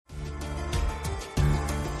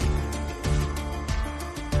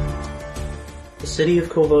The city of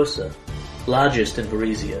Korvosa, largest in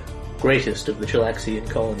Varisia, greatest of the Chilaxian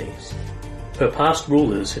colonies. Her past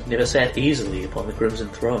rulers had never sat easily upon the Crimson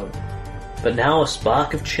Throne, but now a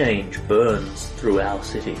spark of change burns through our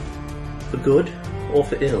city. For good or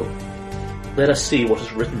for ill, let us see what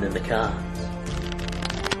is written in the cards.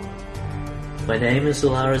 My name is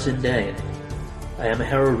Zalara Zindane. I am a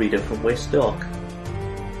hero reader from West Dock.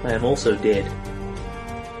 I am also dead.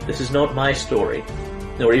 This is not my story,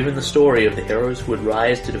 nor even the story of the heroes who would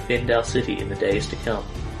rise to defend our city in the days to come.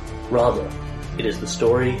 Rather, it is the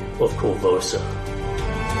story of Korvosa.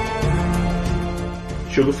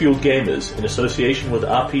 Sugarfueled Gamers, in association with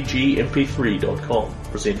RPGMP3.com,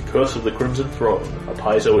 present Curse of the Crimson Throne, a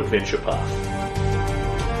Paizo adventure path.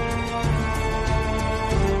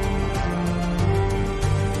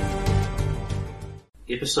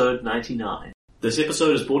 Episode 99. This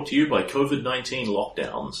episode is brought to you by COVID-19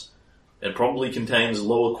 lockdowns, and probably contains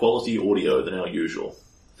lower quality audio than our usual.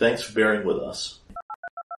 Thanks for bearing with us.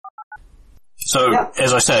 So,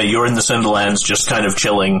 as I say, you're in the Cinderlands, just kind of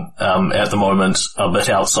chilling at the moment, a bit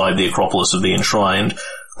outside the Acropolis of the Enshrined.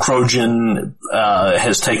 Krogan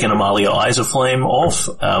has taken Amalia Eyes of Flame off.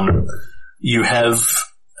 You have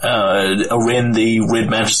Aren, the Red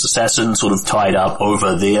Mantis Assassin, sort of tied up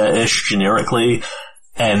over there-ish, generically,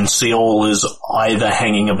 and Seol is either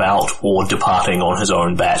hanging about or departing on his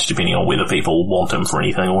own bat, depending on whether people want him for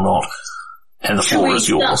anything or not. And the floor is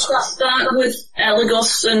yours. Start with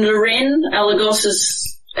Alagos and Aren. Alagos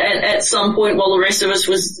is, at some point while the rest of us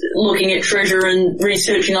was looking at treasure and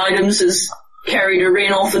researching items, has carried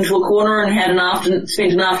Aren off into a corner and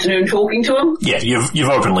spent an afternoon talking to him. Yeah, you've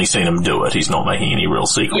openly seen him do it. He's not making any real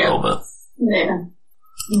secret of it. Yeah.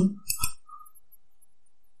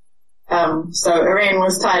 So Aren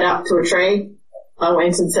was tied up to a tree. I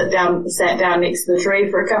went and sat down next to the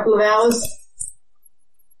tree for a couple of hours.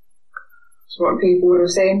 That's what people would have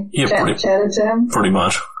seen. Yeah, chatted to him. Pretty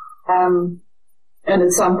much. And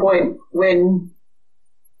at some point when,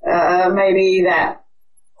 maybe that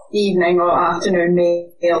evening or afternoon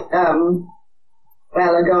meal,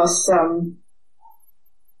 Alagos,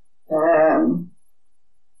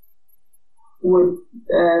 would,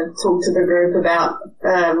 talk to the group about,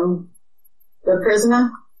 the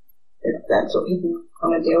prisoner, if that's what people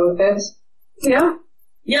want to deal with first. Yeah?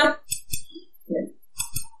 Yep. Yeah.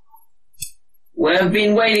 We've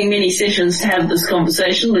been waiting many sessions to have this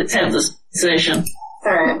conversation. Let's have this session.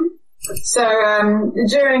 Alright. So,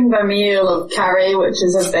 during the meal of curry, which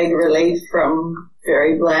is a big relief from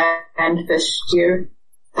very bland fish stew.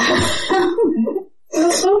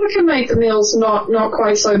 Silver can make the meals not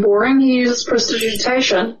quite so boring. He uses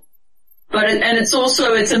prestidigitation. But it's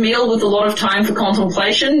a meal with a lot of time for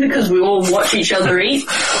contemplation because we all watch each other eat.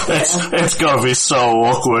 It's gotta be so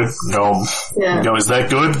awkward. Go, is that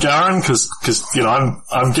good, Garen? Cause,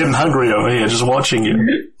 I'm getting hungry over here just watching you.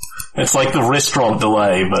 Mm-hmm. It's like the restaurant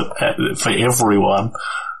delay, but for everyone.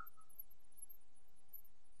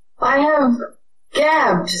 I have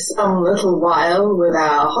gabbed some little while with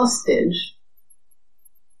our hostage.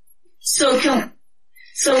 So can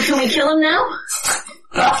we kill him now?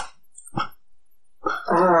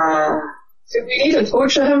 Do we need to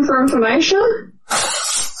torture him for information?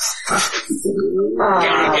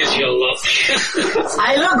 I guess you'll look.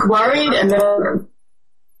 I look worried and then...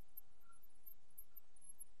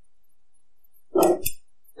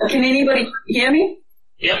 Can anybody hear me?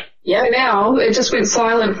 Yep. Now, it just went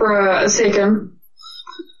silent for a second.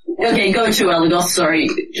 Okay, go to Alagos, sorry.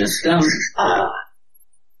 Just,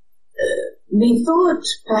 methought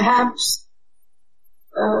perhaps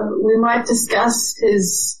we might discuss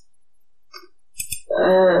his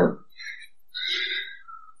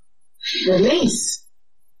release.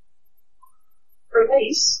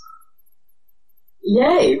 Release?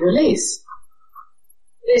 Yay, release.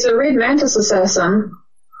 He's a Red Mantis Assassin.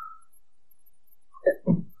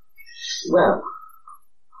 Well,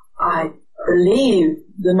 I believe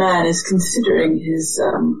the man is considering his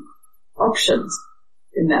options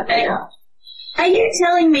in that regard. Are you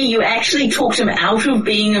telling me you actually talked him out of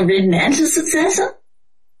being a Red Mantis Assassin?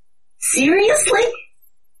 Seriously?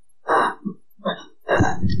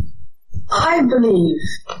 I believe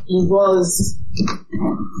he was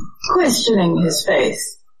questioning his faith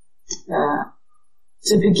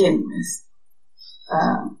to begin with.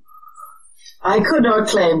 I could not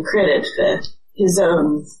claim credit for his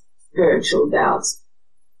own spiritual doubts.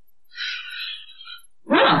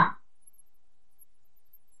 Huh.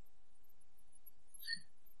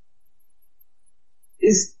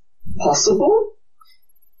 Is possible?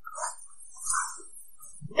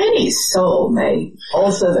 Any soul may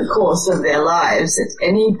alter the course of their lives at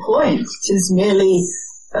any point. 'Tis merely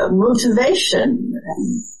motivation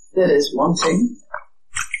that is wanting.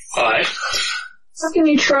 Alright. How can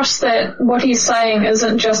you trust that what he's saying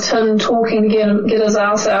isn't just him talking to get his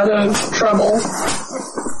ass out of trouble?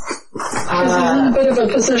 Because he's in a bit of a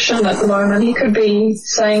position at the moment. He could be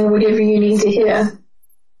saying whatever you need to hear.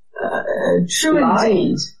 True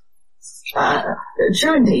indeed.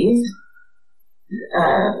 True indeed.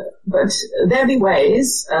 But there be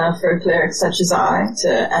ways for a cleric such as I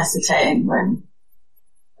to ascertain when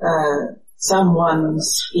someone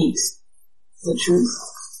speaks the truth.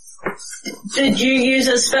 Did you use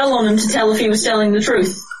a spell on him to tell if he was telling the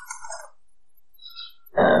truth?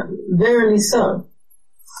 Verily so.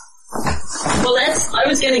 Well, I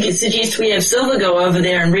was going to suggest we have Silver go over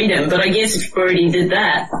there and read him, but I guess if you already did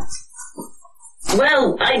that.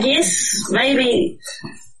 Well, I guess maybe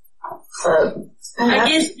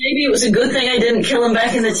it was a good thing I didn't kill him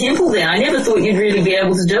back in the temple then. I never thought you'd really be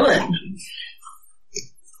able to do it.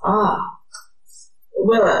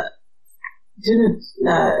 Well, do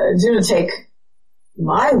not take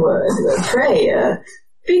my word. Pray,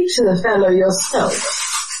 speak to the fellow yourself.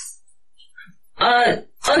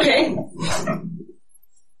 Okay.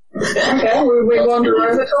 Okay, we wander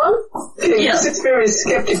over to him? Okay, Yeah. He's very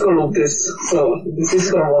skeptical of this, so this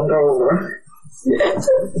is going to wander over.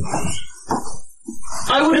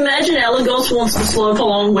 I would imagine Elagos wants to slope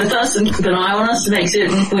along with us and keep an eye on us to make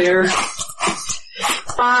certain we're...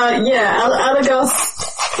 Elagos,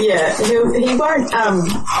 he won't,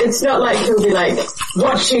 it's not like he'll be like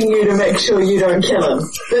watching you to make sure you don't kill him,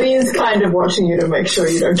 but he is kind of watching you to make sure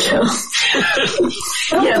you don't kill him.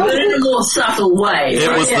 Yeah, but in a more subtle way.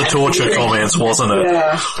 It was the torture comments, wasn't it?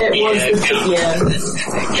 Yeah. It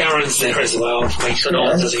was Garen's there as well, make sure no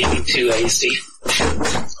one does anything too hasty.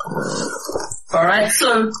 Alright,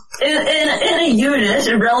 so in a unit,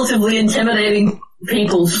 a relatively intimidating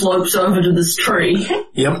people slopes over to this tree.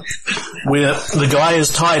 Yep. The guy is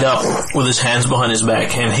tied up with his hands behind his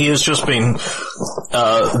back, and he has just been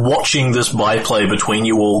watching this byplay between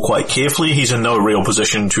you all quite carefully. He's in no real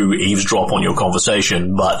position to eavesdrop on your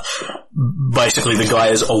conversation, but basically the guy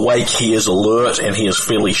is awake, he is alert, and he is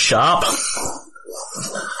fairly sharp.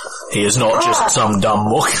 He is not just some dumb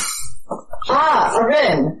look.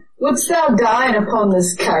 Ren, wouldst thou dine upon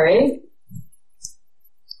this curry?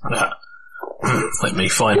 Let me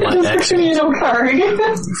find my Just a accent. communal curry.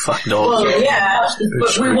 Fuck dog. Well, yeah.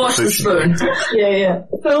 But we wash the spoon. Yeah.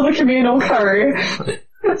 Fill the communal curry.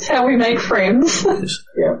 That's how we make friends.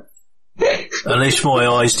 Yeah. Unless my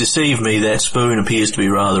eyes deceive me, that spoon appears to be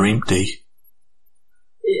rather empty.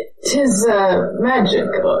 'Tis magic.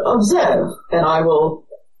 Observe, and I will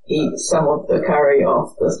eat some of the curry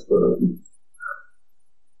off the spoon.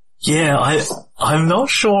 Yeah, I'm not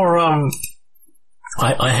sure,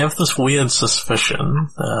 I have this weird suspicion,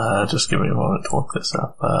 just give me a moment to look this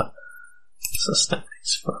up,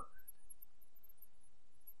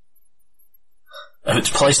 if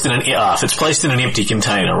it's placed in an empty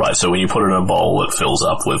container, right, so when you put it in a bowl it fills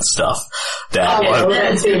up with stuff.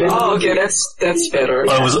 Okay, that's better.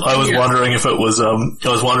 I was wondering if it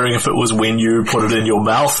was when you put it in your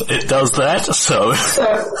mouth, it does that, so. So,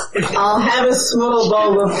 I'll have a small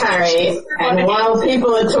bowl of curry, and while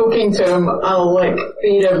people are talking to him, I'll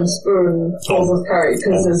feed him spoonfuls of curry,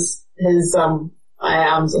 because his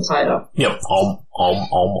arms are tied up. Yep,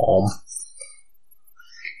 om.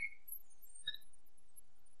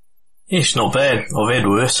 Yes, not bad. I've had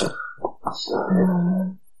worse.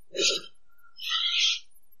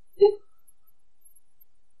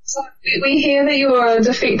 So we hear that you are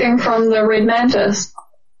defecting from the Red Mantis.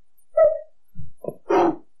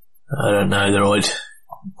 I don't know that I'd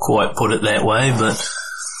quite put it that way, but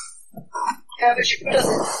How would you put it?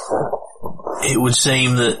 it would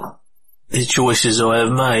seem that the choices I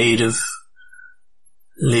have made have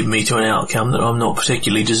led me to an outcome that I'm not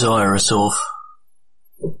particularly desirous of.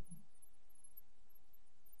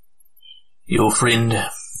 Your friend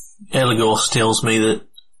Elagos tells me that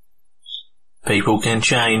people can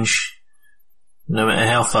change no matter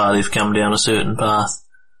how far they've come down a certain path.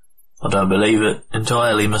 I don't believe it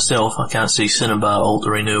entirely myself. I can't see Cinnabar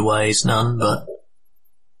altering her ways, none, but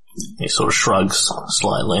he sort of shrugs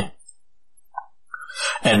slightly.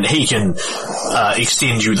 And he can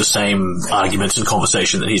extend you the same arguments and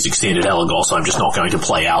conversation that he's extended Elagos. I'm just not going to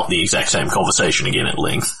play out the exact same conversation again at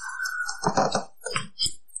length.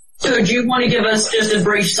 So do you want to give us just a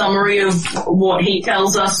brief summary of what he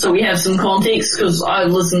tells us so we have some context? Because I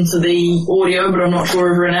listened to the audio, but I'm not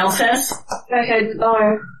sure everyone else has. Okay,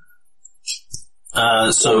 no.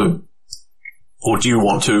 Or do you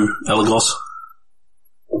want to, Elagos?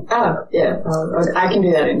 Oh, yeah, I can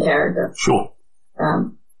do that in character. Sure.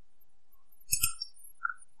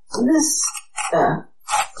 this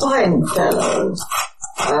fine fellow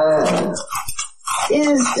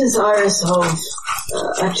is desirous of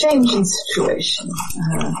a change in situation,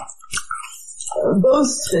 both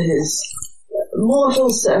for his mortal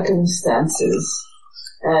circumstances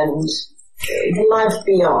and the life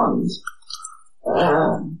beyond.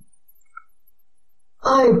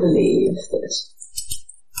 I believe that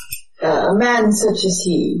a man such as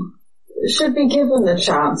he should be given the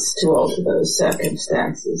chance to alter those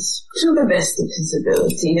circumstances to the best of his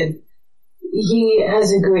ability, and he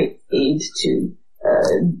has agreed to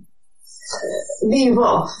leave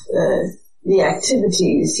off the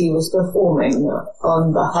activities he was performing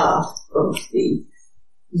on behalf of the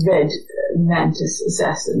Red Mantis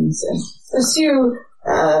assassins and pursue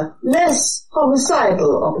less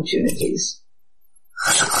homicidal opportunities.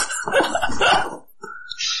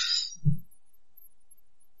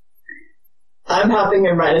 I'm helping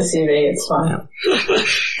him write a CV, it's fine.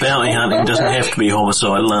 Bounty hunting doesn't have to be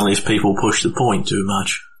homicidal unless people push the point too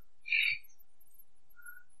much.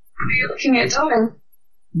 Looking at time.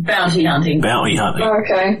 Bounty hunting. Bounty hunting.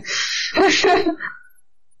 Okay.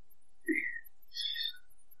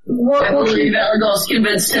 I believe Elagos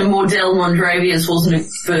convinced him Mordell Mondravius wasn't a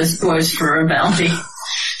first choice for a bounty.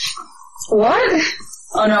 What?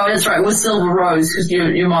 Oh no, that's right, with Silver Rose, because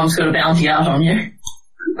your mom's got a bounty out on you.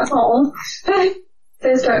 Oh,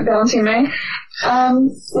 please don't bounty me.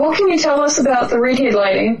 What can you tell us about the redhead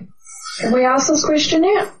lady? Have we asked this question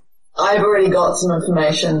yet? I've already got some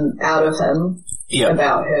information out of him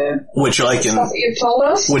about her. Which I can, Stuff that you've told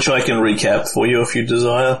us? which I can recap for you if you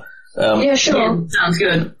desire. Yeah, sure. Yeah, sounds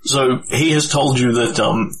good. So he has told you that,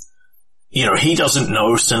 he doesn't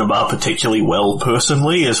know Cinnabar particularly well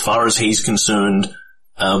personally. As far as he's concerned,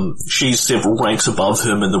 she's several ranks above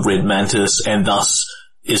him in the Red Mantis and thus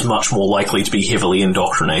is much more likely to be heavily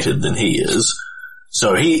indoctrinated than he is.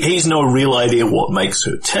 So he's no real idea what makes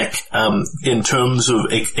her tick, in terms of,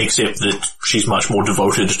 except that she's much more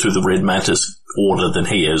devoted to the Red Mantis order than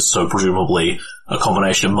he is, so presumably a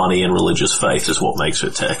combination of money and religious faith is what makes her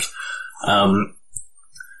tick.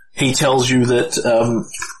 He tells you that,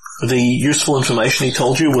 the useful information he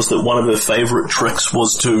told you was that one of her favourite tricks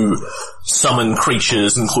was to summon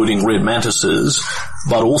creatures, including red mantises,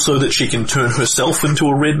 but also that she can turn herself into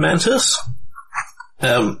a red mantis.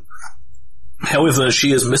 However,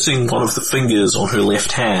 she is missing one of the fingers on her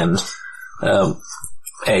left hand,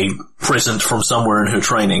 a present from somewhere in her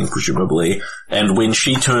training, presumably, and when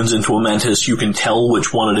she turns into a mantis, you can tell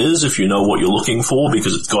which one it is if you know what you're looking for,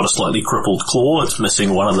 because it's got a slightly crippled claw. It's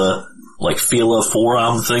missing one of the feeler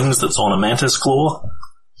forearm things that's on a mantis claw.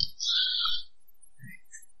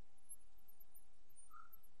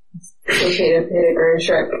 Peter Pettigrew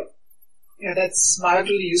trick. Yeah, that's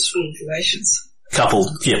mildly useful information.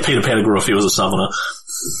 Peter Pettigrew if he was a summoner.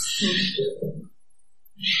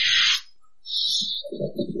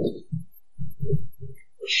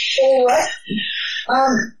 Alright.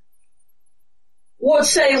 What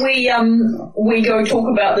say we go talk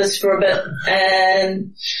about this for a bit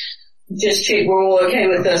and just check we're all okay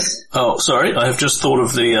with this. Oh, sorry, I have just thought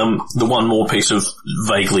of the one more piece of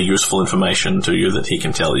vaguely useful information to you that he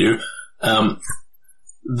can tell you.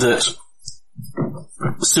 That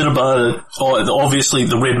Cinnabar, obviously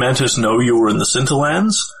the Red Mantis know you were in the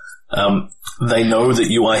Sinterlands. They know that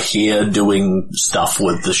you are here doing stuff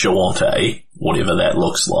with the Shawante, whatever that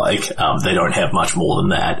looks like. They don't have much more than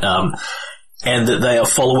that. And that they are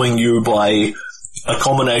following you by a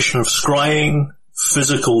combination of scrying,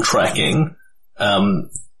 physical tracking,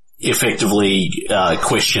 effectively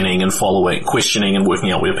questioning and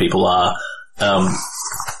working out where people are,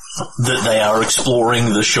 that they are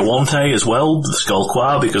exploring the Shawante as well, the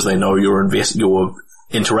Skullquoir, because they know you're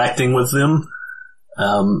interacting with them,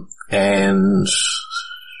 and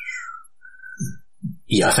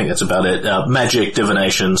yeah, I think that's about it. Magic,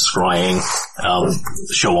 divination, scrying,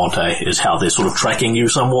 Shawante is how they're sort of tracking you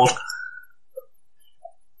somewhat.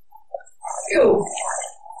 Cool.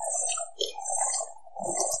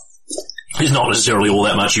 There's not necessarily all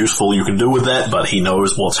that much useful you can do with that, but he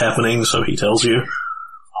knows what's happening, so he tells you.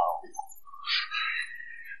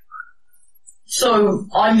 So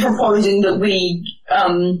I'm proposing that we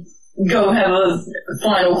go have a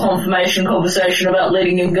final confirmation conversation about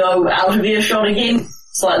letting him go out of earshot again.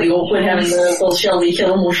 Slightly awkward having the, well, shall we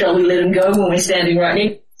kill him or shall we let him go when we're standing right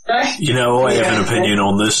next to him? I have an opinion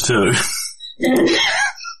on this too.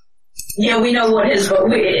 Yeah, we know what his, but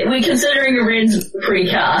we're considering a Ren's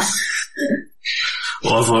precast.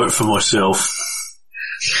 Well, I vote for myself.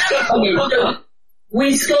 Okay, so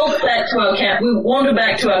we skulk back to our camp. We wander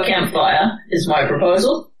back to our campfire, is my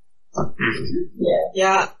proposal.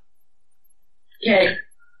 Yeah. Okay.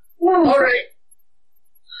 Alright.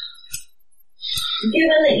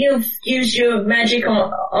 Given that you've used your magic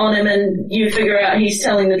on him and you figure out he's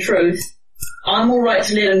telling the truth, I'm alright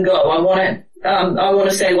to let him go. I want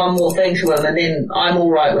to say one more thing to him and then I'm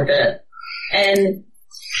alright with it. And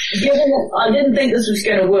given that I didn't think this was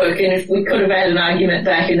going to work, and if we could have had an argument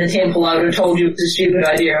back in the temple, I would have told you it was a stupid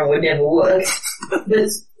idea and would never work. But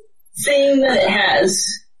seeing that it has,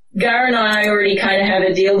 Gar and I already kind of have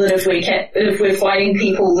a deal that if we're fighting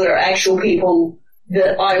people that are actual people,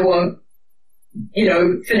 that I won't,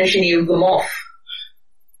 finish any of them off.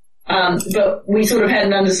 But we sort of had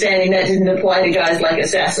an understanding that didn't apply to guys like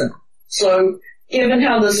Assassin. So, given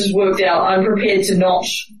how this has worked out, I'm prepared to not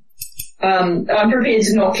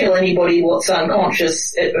kill anybody what's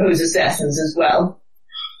unconscious who's assassins as well.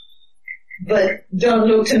 But don't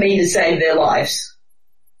look to me to save their lives.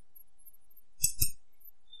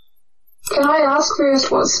 Can I ask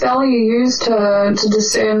first what spell you used to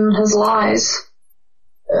discern his lies?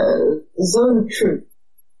 Zone of Truth.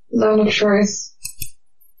 Zone of Truth.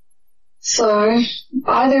 So,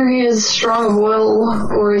 either he is strong of will,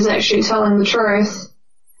 or he's actually telling the truth.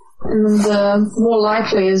 And more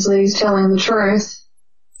likely is that he's telling the truth.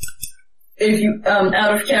 If you,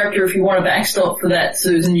 out of character, if you want a backstop for that,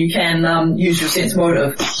 Susan, you can, use your sense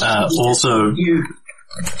motive. Also,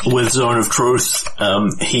 with Zone of Truth,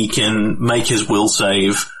 he can make his will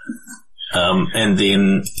save, and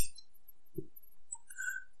then,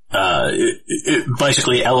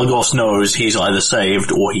 basically Elagos knows he's either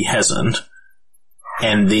saved or he hasn't.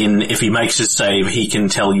 And then if he makes his save, he can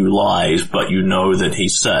tell you lies, but you know that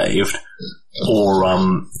he's saved. Or,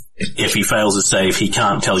 if he fails his save, he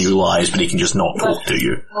can't tell you lies, but he can just not talk to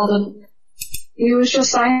you. He was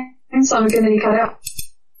just saying something and he cut out.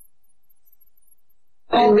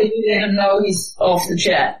 Oh, but you let him know he's off the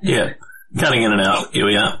chat. Yeah. Cutting in and out. Here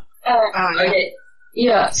we are. Okay.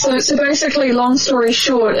 Yeah, so basically, long story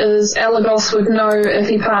short, is Elagos would know if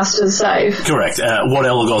he passed his save. Correct. What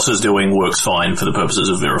Elagos is doing works fine for the purposes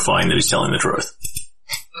of verifying that he's telling the truth.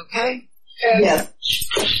 Okay. Yeah.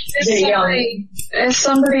 As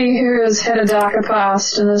somebody who has had a darker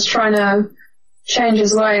past and is trying to change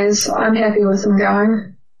his ways, I'm happy with him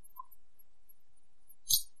going.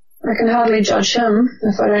 I can hardly judge him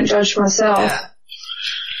if I don't judge myself. Yeah.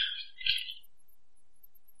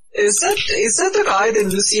 Is that the guy that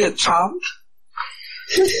Lucy had charmed?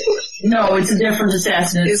 No, it's a different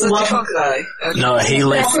assassin. It's a different guy. Okay. No, he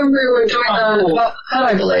left. That's when we were doing the hut,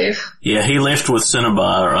 I believe. Yeah, he left with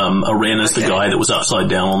Cinnabar. Aren is the guy that was upside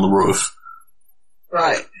down on the roof.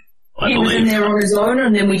 Right. He was in there on his own,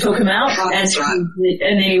 and then we took him out, and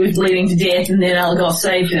then he was bleeding to death, and then Elagos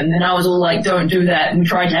saved him. And I was all like, don't do that, and we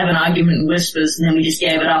tried to have an argument in whispers, and then we just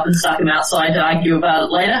gave it up and stuck him outside to argue about it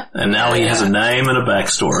later. And now he has a name and a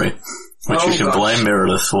backstory, which you can blame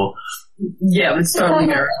Meredith for. Yeah, it's totally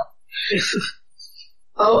Meredith.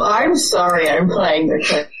 Oh, I'm sorry, I'm playing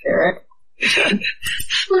the character.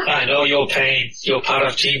 I know your pain. You're part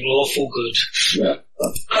of Team Lawful Good. Yeah.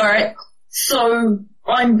 Alright, so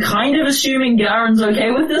I'm kind of assuming Garen's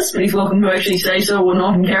okay with this, but he's welcome to actually say so or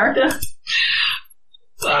not in character.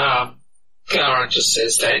 Garen just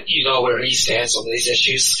says that you know where he stands on these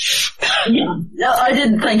issues. Yeah, I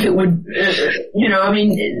didn't think it would,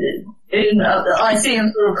 I see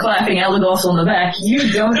him sort of clapping Elagos on the back.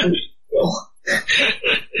 You don't.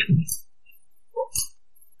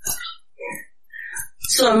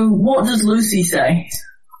 So, what does Lucy say?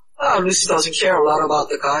 Lucy doesn't care a lot about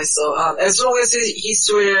the guy, so as long as he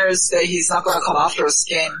swears that he's not going to come after us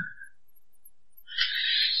again.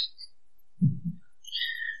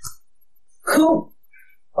 Cool.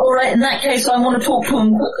 Alright, in that case I want to talk to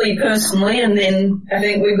him quickly personally, and then I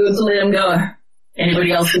think we're good to let him go.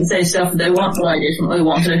 Anybody else can say stuff if they want, but I definitely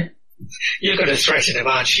want to. You're going to threaten him,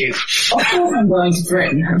 aren't you? Of course I'm going to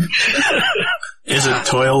threaten him. Is it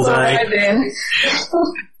toil day? Alright then.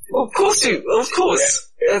 Of course.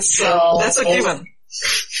 That's a given.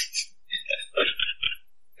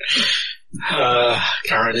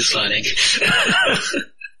 Garen is learning.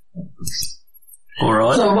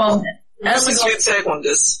 Alright. So, That's a good take on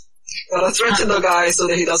this. Gotta threaten the guy so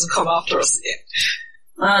that he doesn't come after us again.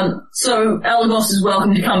 So Elagos is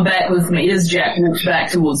welcome to come back with me as Jack walks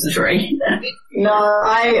back towards the tree. No,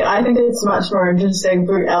 I think it's much more interesting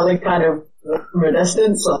for Ellie kind of from a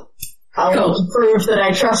distance. I want to prove that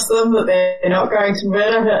I trust them, that they're not going to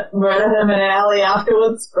murder him in an alley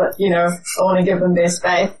afterwards, but, I want to give them their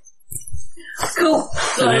space. Cool.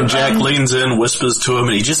 So, And then Jack leans in, whispers to him,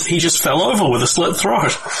 and he just fell over with a slit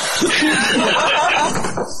throat.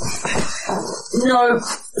 No,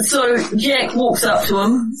 so Jack walks up to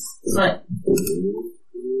him. He's like,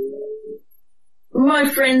 my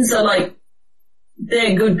friends are like,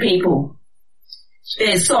 they're good people.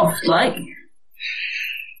 They're soft, like.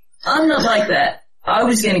 I'm not like that. I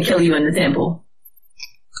was gonna kill you in the temple.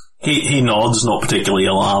 He nods, not particularly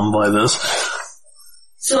alarmed by this.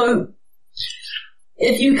 So,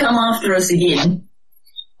 if you come after us again,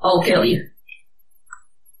 I'll kill you.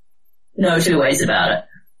 No two ways about it.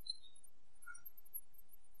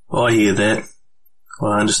 I hear that.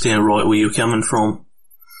 I understand right where you're coming from.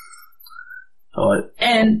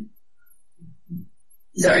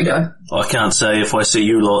 Sorry, go. I can't say if I see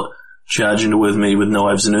you lot charging with me with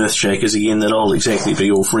knives and earthshakers again that I'll exactly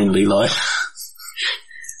be all friendly like.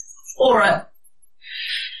 Alright.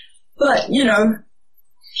 But, you know,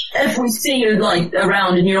 if we see you, like,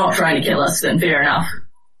 around and you're not trying to kill us, then fair enough.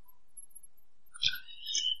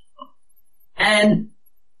 And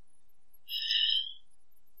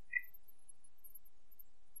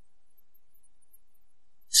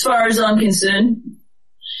as far as I'm concerned,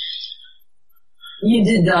 you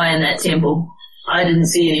did die in that temple. I didn't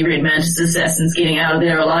see any Red Mantis assassins getting out of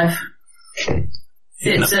there alive.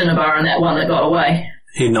 It's Cinnabar and that one that got away.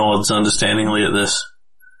 He nods understandingly at this.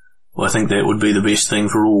 Well, I think that would be the best thing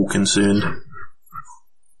for all concerned.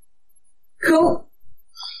 Cool.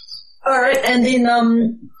 Alright, and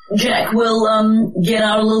then, Jack will, get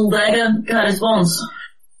out a little dagger, cut his bonds.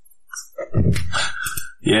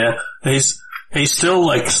 Yeah, he's still,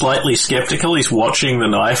 like, slightly skeptical. He's watching the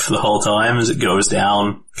knife the whole time as it goes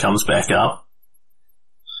down, comes back up.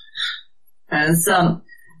 And,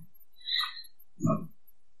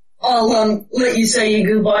 I'll, let you say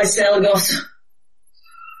your goodbyes to Elagos.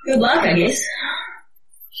 Good luck, I guess.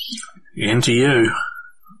 And to you.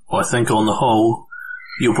 I think on the whole,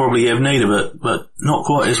 you'll probably have need of it, but not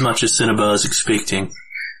quite as much as Cinnabar's expecting.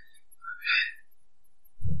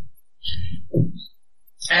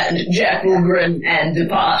 And Jack will grin and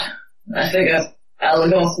depart. I figure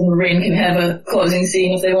Elagos and Ren can have a closing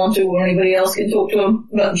scene if they want to, or anybody else can talk to him,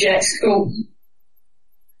 but Jack's cool.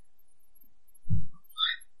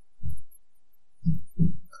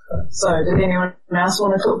 So, did anyone else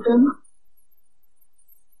want to talk to him?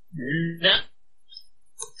 No.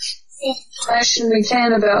 Information we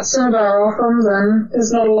can about Cinnabar off him, then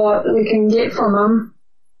there's not a lot that we can get from him.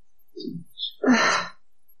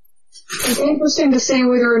 It's interesting to see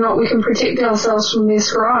whether or not we can protect ourselves from their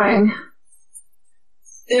scrying.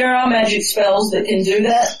 There are magic spells that can do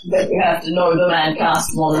that, but you have to know them and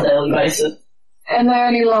cast them on a daily basis. And they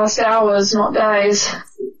only last hours, not days.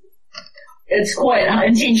 It's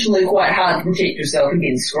intentionally quite hard to protect yourself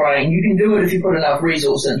against scrying. You can do it if you put enough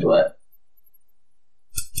resource into it.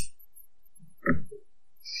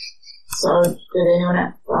 So, did anyone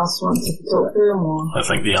else want to talk to him, or? I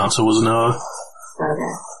think the answer was no.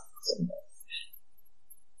 Okay.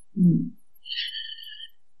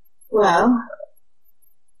 Well,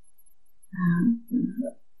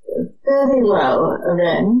 fairly well,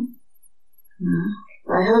 Ren.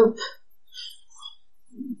 I hope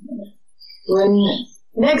when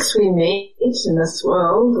next we meet in this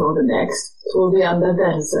world, or the next, it will be under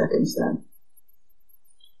better circumstances.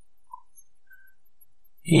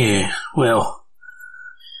 Yeah, well,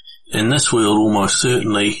 in this world almost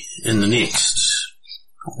certainly, in the next,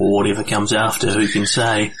 or whatever comes after, who can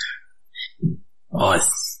say? My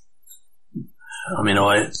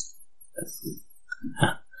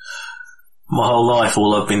whole life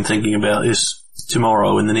all I've been thinking about is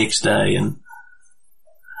tomorrow and the next day, and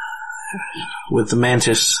with the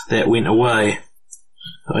mantis that went away,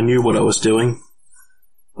 I knew what I was doing.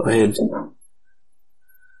 I had,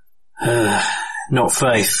 not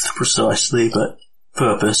faith precisely, but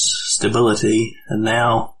purpose, stability, and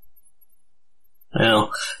now,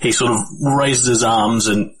 well, he sort of raises his arms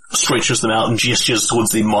and stretches them out and gestures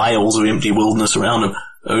towards the miles of empty wilderness around him.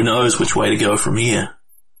 Who knows which way to go from here?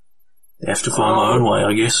 I have to find my own way,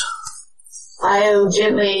 I guess. I'll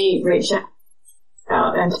gently reach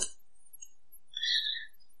out and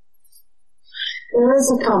there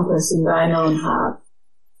is a compass in thine own heart,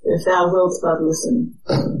 if thou wilt but listen.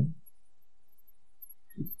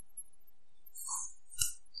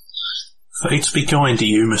 Fates be kind to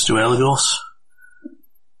you, Mr. Elagos.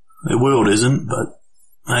 The world isn't, but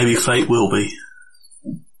maybe fate will be.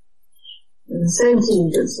 And the same to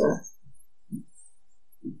you, good sir.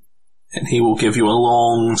 And he will give you a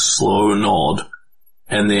long, slow nod,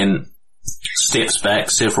 and then steps back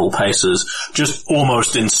several paces, just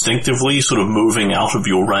almost instinctively sort of moving out of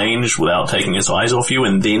your range without taking his eyes off you,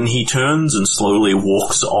 and then he turns and slowly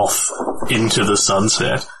walks off into the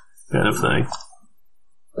sunset, kind of thing.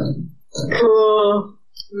 Cool.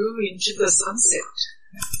 Ooh, into the sunset.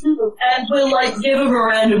 And we'll, give him a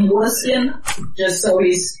random water skin, just so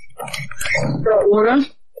he's Got order?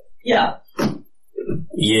 Yeah.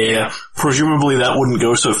 Yeah, presumably that wouldn't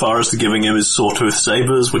go so far as to giving him his sawtooth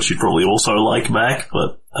sabers, which you'd probably also like back,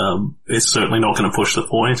 but it's certainly not going to push the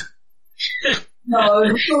point. No,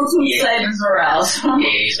 the sawtooth sabers are ours. Yeah,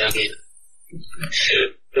 he's not getting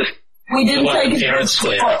We didn't Well, take parents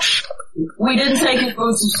his clear. We didn't take his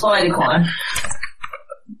boots of Spider-Climb.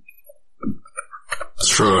 It's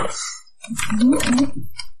true.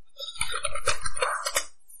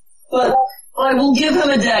 But I will give him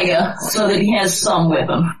a dagger so that he has some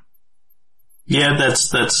weapon. Yeah,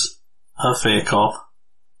 that's a fair cop.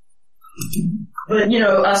 But,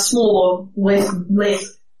 a smaller,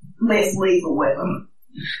 less lethal weapon.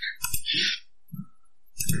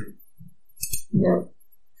 Yep.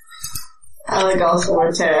 Alagos will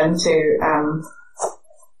return to,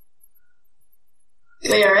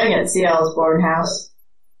 clearing at the Osborne house.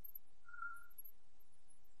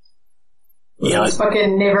 Yeah, It's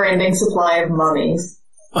fucking never-ending supply of mummies.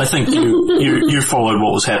 I think you followed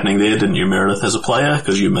what was happening there, didn't you, Meredith, as a player?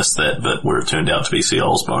 Because you missed that bit where it turned out to be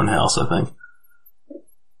Seal's bone house, I think.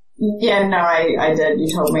 Yeah, no, I did. You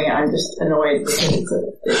told me. I'm just annoyed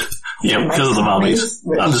because Yeah, because of the mummies.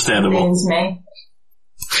 which Understandable. means me.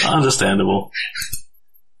 Understandable.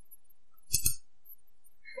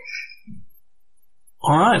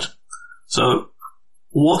 Alright. So,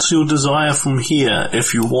 what's your desire from here?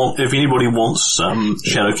 If anybody wants,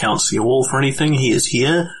 Shadow Count Seal for anything, he is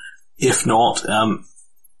here. If not,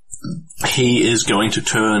 he is going to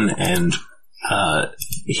turn and,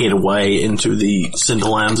 head away into the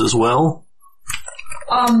Cinderlands as well.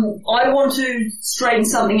 I want to straighten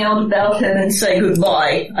something out about him and say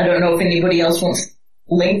goodbye. I don't know if anybody else wants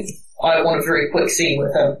link. I want a very quick scene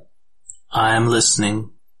with him. I am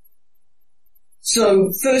listening.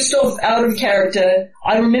 So, first off, out of character,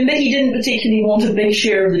 I remember he didn't particularly want a big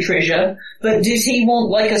share of the treasure, but does he want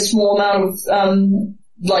like a small amount of,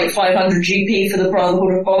 like 500 GP for the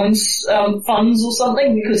Brotherhood of Bones, funds or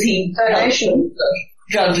something? Because he Donation.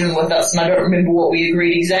 judging with us, and I don't remember what we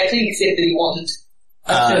agreed exactly, except that he wanted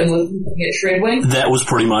a turn with at Shredwing. That was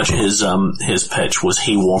pretty much his pitch, was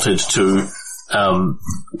he wanted to,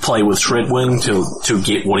 play with Shredwing to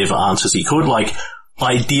get whatever answers he could. Like,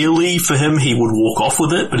 ideally for him, he would walk off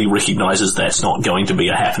with it, but he recognizes that's not going to be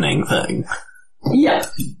a happening thing. Yeah.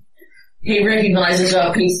 He recognizes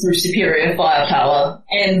our piece through superior firepower,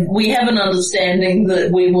 and we have an understanding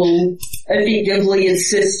that we will effectively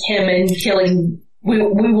assist him in killing. We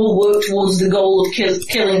will work towards the goal of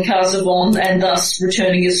killing Carzavon and thus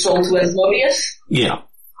returning his soul to Asmodeus. Yeah.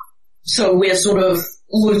 So we're sort of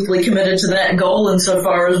loosely committed to that goal,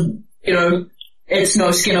 insofar as, it's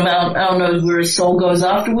no skin of our nose where his soul goes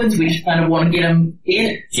afterwards. We just kind of want to get him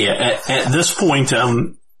dead. Yeah, at this point,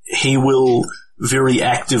 he will very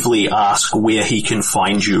actively ask where he can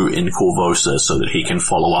find you in Corvosa so that he can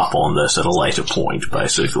follow up on this at a later point,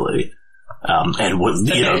 basically. And with,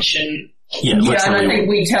 the mansion. Yeah, And I literally. think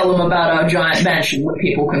we tell them about our giant mansion where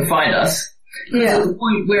people can find us. Yeah. At the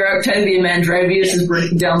point where Octavia Mandravius is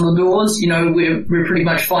breaking down the doors, we're pretty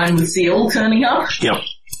much fine with Seal turning up. Yep.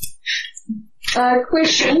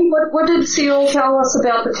 Question, what did Seal tell us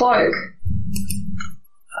about the cloak?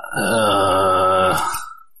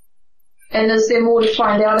 And is there more to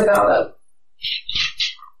find out about it?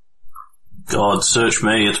 God, search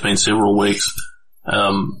me, it's been several weeks.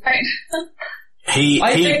 He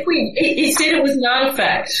said it was an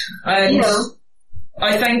artifact. And Yeah.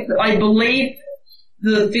 I believe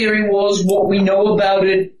the theory was what we know about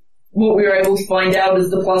it, what we were able to find out is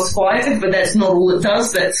the +5, but that's not all it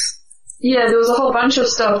does. Yeah, there was a whole bunch of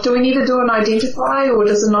stuff. Do we need to do an identify, or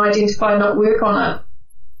does an identify not work on it?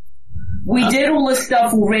 We did all this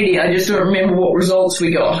stuff already, I just don't remember what results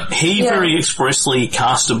we got. He very expressly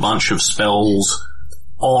cast a bunch of spells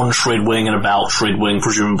on Shredwing and about Shredwing,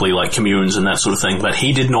 presumably like communes and that sort of thing, but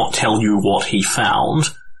he did not tell you what he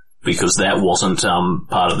found, because that wasn't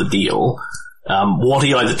part of the deal. What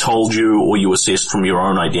he either told you or you assessed from your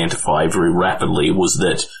own identify very rapidly was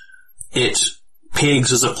that it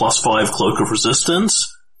pegs as a +5 cloak of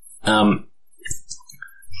resistance, and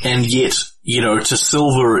yet, to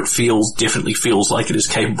Silver it definitely feels like it is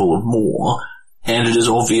capable of more, and it is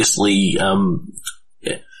obviously,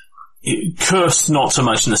 cursed not so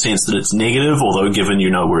much in the sense that it's negative, although given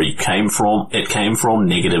where it came from,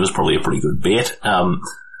 negative is probably a pretty good bet,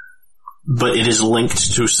 but it is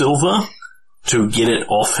linked to Silver. To get it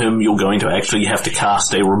off him, you're going to actually have to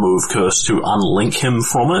cast a remove curse to unlink him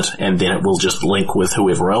from it, and then it will just link with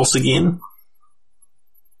whoever else again.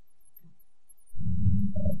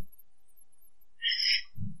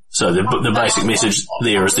 So the basic message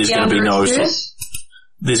there is there's going to be no...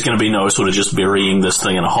 there's going to be no sort of just burying this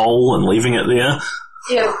thing in a hole and leaving it there.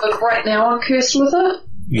 Yeah, but right now I'm cursed with it?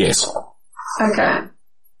 Yes. Okay.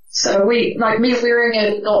 So me wearing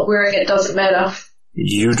it, not wearing it doesn't matter.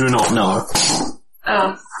 You do not know.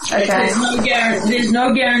 Oh, okay. There's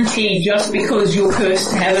no guarantee just because you're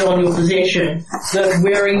cursed to have it on your possession that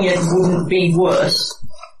wearing it wouldn't be worse.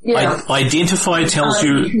 Yeah. Identify tells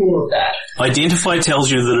you that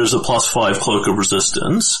it is a +5 cloak of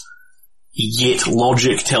resistance, yet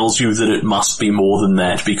logic tells you that it must be more than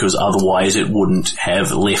that because otherwise it wouldn't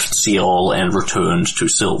have left Seol and returned to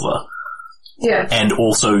Silver. Yeah. And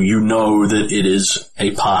also you know that it is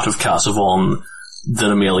a part of Carsavon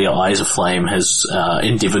that Amelia Eyes of Flame has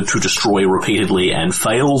endeavoured to destroy repeatedly and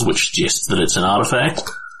failed, which suggests that it's an artifact.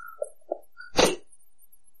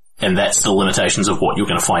 And that's the limitations of what you're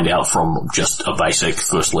going to find out from just a basic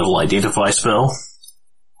first level identify spell.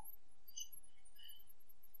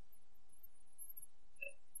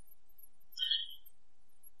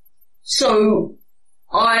 So,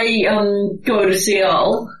 I go to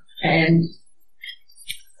Seol and...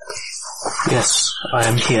 Yes, I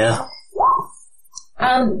am here.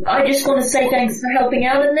 I just want to say thanks for helping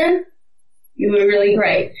out in there. You were really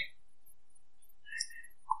great.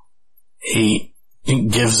 He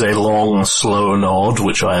gives a long, slow nod,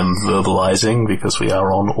 which I am verbalizing because we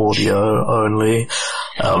are on audio only.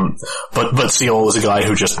 But Seol is a guy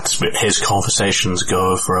who his conversations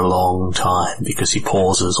go for a long time because he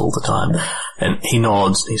pauses all the time. And he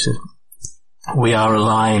nods, he says, "We are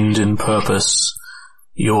aligned in purpose.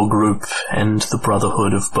 Your group and the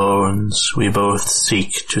Brotherhood of Bones, we both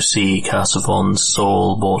seek to see Carsavon's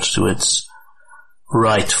soul brought to its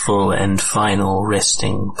rightful and final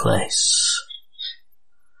resting place.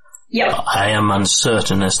 Yep. I am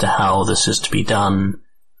uncertain as to how this is to be done,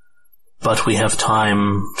 but we have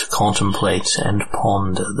time to contemplate and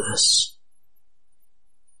ponder this.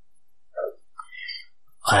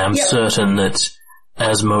 I am certain that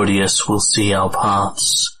Asmodeus will see our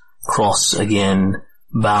paths cross again,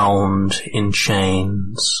 bound in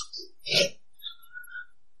chains."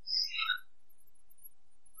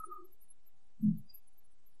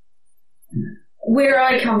 Where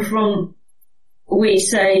I come from, we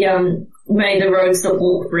say, may the roads that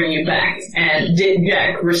walk bring you back. And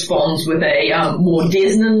Jack responds with a more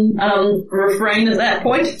Desnan refrain at that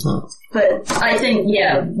point. But I think,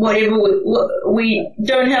 whatever we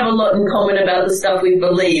don't have a lot in common about the stuff we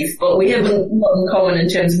believe, but we have a lot in common in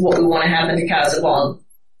terms of what we want to happen to Carsavon.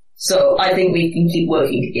 So I think we can keep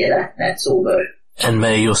working together. That's all good. And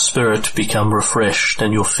may your spirit become refreshed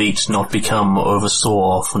and your feet not become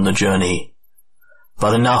oversore from the journey,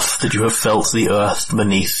 but enough that you have felt the earth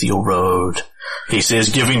beneath your road. He says,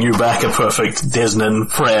 giving you back a perfect Desnan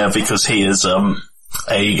prayer because he is a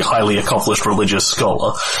highly accomplished religious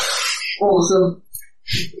scholar. Awesome.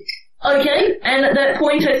 Okay, and at that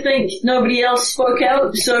point I think nobody else spoke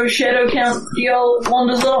out, so Shadow Count Diol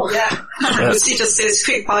wanders off. Yeah. Lucy just says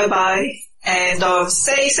quick bye-bye. And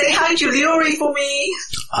say hi to Leori for me.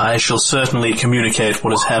 I shall certainly communicate what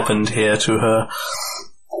has happened here to her.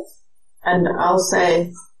 And I'll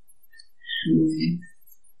say,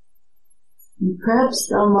 perhaps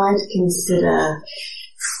thou might consider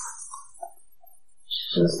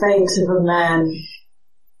the fate of a man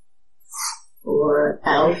or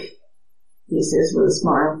elf, he says with a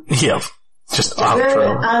smile. Yep, just very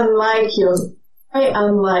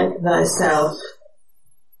unlike thyself,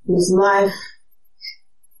 whose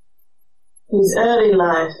early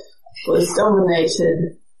life was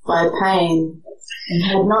dominated by pain and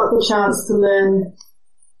had not the chance to learn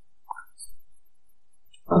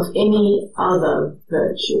of any other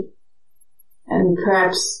virtue. And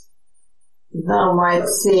perhaps thou might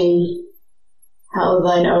see how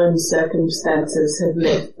thine own circumstances have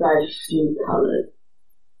left thy few coloured.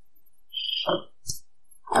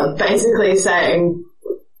 Basically saying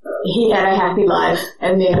he had a happy life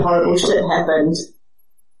and then horrible shit happened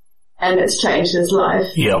and it's changed his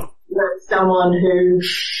life. Yep. Someone who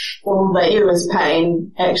all they knew was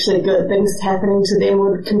pain, actually good things happening to them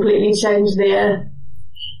would completely change their...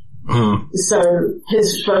 So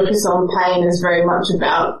his focus on pain is very much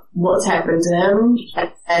about what's happened to him,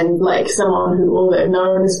 and like someone who all they've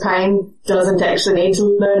known is pain doesn't actually need to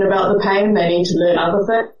learn about the pain, they need to learn other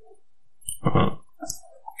things.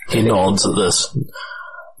 He nods at this.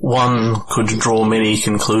 One could draw many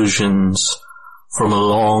conclusions from a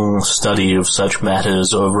long study of such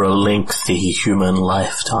matters over a lengthy human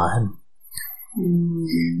lifetime.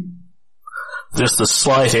 There's the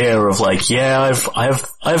slight air of like, yeah,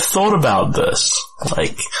 I've thought about this.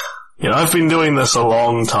 Like, you know, I've been doing this a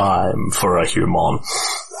long time for a human.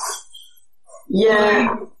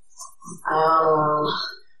 Yeah.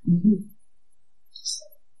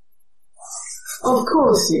 Of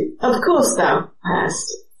course thou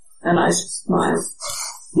hast. And I smile.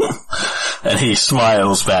 And he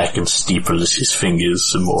smiles back and steeples his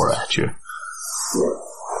fingers some more at you.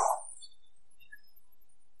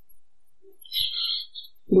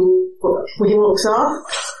 He walks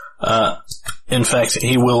off? In fact,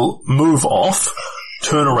 he will move off,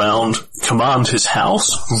 turn around, command his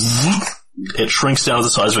house. It shrinks down to the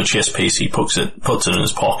size of a chess piece. He puts it in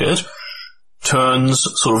his pocket, turns,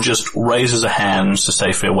 sort of just raises a hand to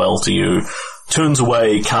say farewell to you, turns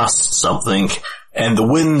away, casts something, and the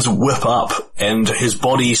winds whip up, and his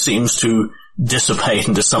body seems to dissipate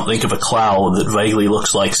into something of a cloud that vaguely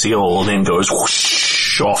looks like Seol, and then goes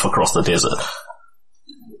whoosh off across the desert.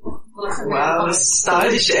 Wow,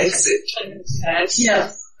 stylish exit.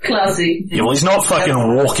 Yeah, classy. Yeah, well, he's not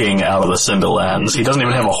fucking walking out of the Cinderlands. He doesn't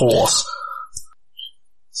even have a horse.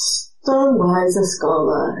 So wise a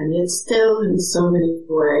scholar, and yet still in so many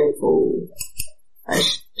ways fool. I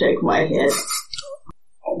shake my head.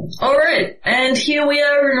 Alright, and here we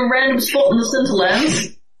are in a random spot in the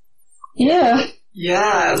Cinderlands. Yeah.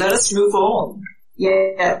 Yeah, let us move on.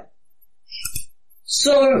 Yeah.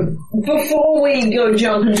 So, before we go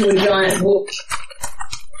jump into a giant whoop,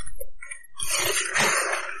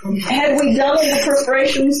 had we done all the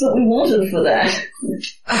preparations that we wanted for that?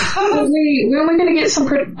 Weren't we going to get some...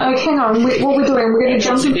 hang on, what we're doing? We're going to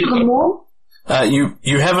jump into the mall?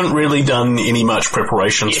 You haven't really done any much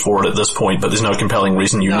preparations for it at this point, but there's no compelling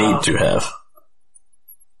reason you need to have.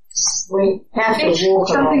 We have to walk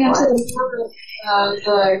jumping into the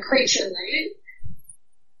the creature, right?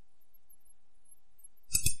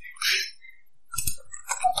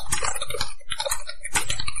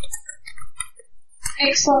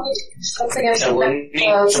 Excellent. Something else So we'll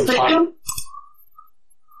need some time.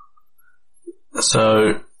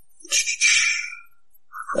 So,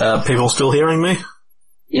 people still hearing me?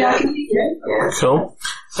 Yeah. Cool.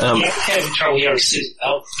 Can't control your suit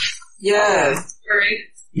out. Yeah.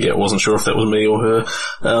 Yeah, wasn't sure if that was me or her.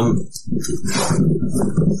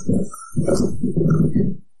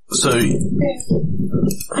 So,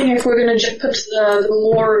 I think if we're going to jump into the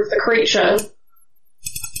lore of the creature,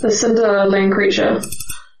 the Cinderland creature.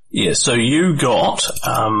 yeah, so you got,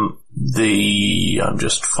 I'm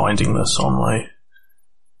just finding this on my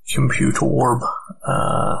computer orb.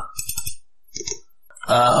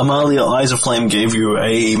 Amalia Eyes of Flame gave you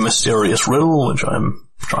a mysterious riddle, which I'm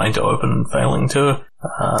trying to open and failing to.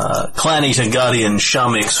 Clan Eater Guardian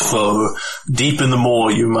Shamik's foe, deep in the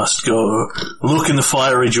moor you must go. Look in the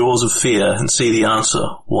fiery jaws of fear and see the answer,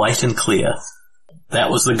 white and clear. That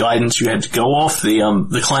was the guidance you had to go off.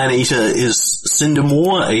 The Clan Eater is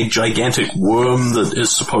Cindermoor, a gigantic worm that is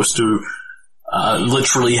supposed to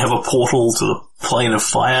literally have a portal to the plane of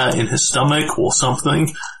fire in his stomach or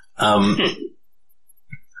something. And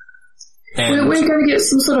We're going to get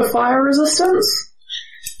some sort of fire resistance?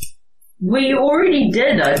 We already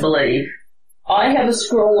did, I believe. I have a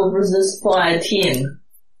scroll of resist fire 10.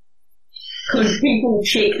 Could people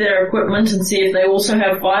check their equipment and see if they also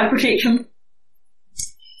have fire protection?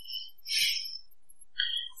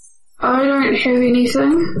 I don't have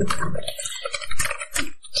anything.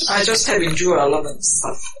 I just have endure element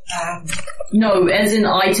stuff. No, as in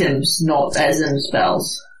items, not as in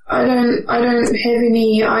spells. I don't have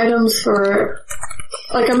any items for it.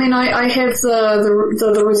 Like, I mean, I have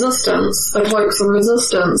the resistance, the cloaks of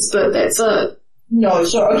resistance, but that's it. No,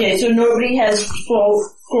 so nobody has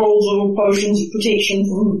scrolls or potions of protection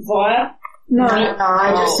from fire? No.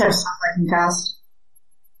 I just have stuff I can cast.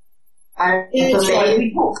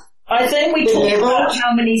 I think we talked about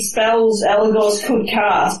how many spells Elagos could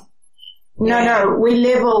cast. No, we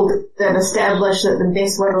leveled and established that the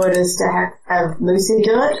best way to do it is to have Lucy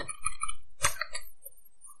do it.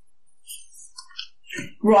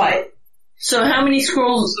 Right. So how many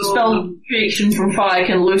scrolls of spell protection from fire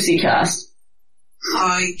can Lucy cast?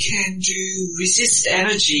 I can do resist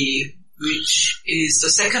energy, which is the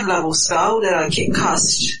second level spell that I can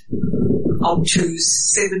cast up to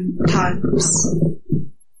 7 times.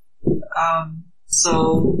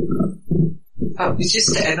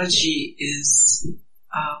 Resist energy is,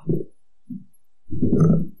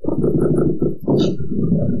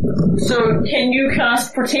 So can you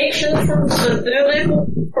cast protection from the 3rd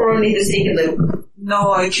level or only the 2nd level?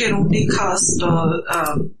 no, I can only cast,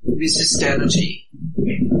 resist energy.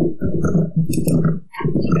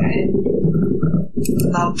 Okay.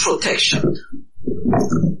 Not protection.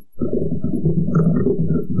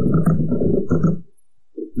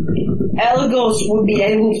 Elagos would be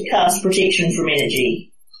able to cast protection from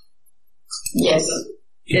energy. Yes.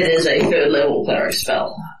 It is a 3rd level cleric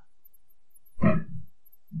spell.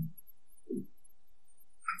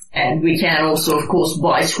 And we can also, of course,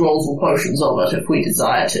 buy scrolls or potions of it if we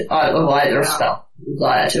desire to, of either spell we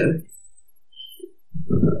desire to.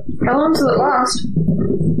 How long does it last?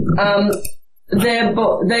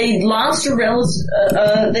 They last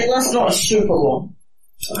they last not a super long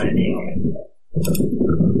time.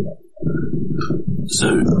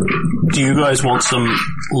 So, do you guys want some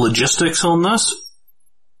logistics on this?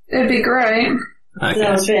 It'd be great. Okay.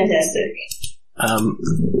 Sounds fantastic.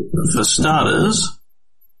 For starters,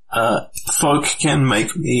 folk can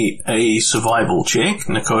make me a survival check.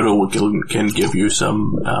 Nakoda can give you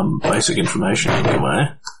some basic information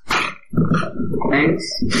anyway. Thanks.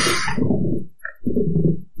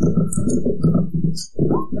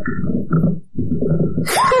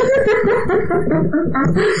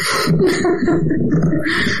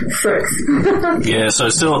 Six. Yeah, so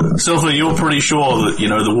Silver, you're pretty sure that,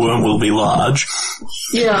 the worm will be large.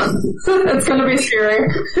 Yeah. It's gonna be scary.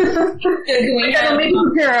 We gotta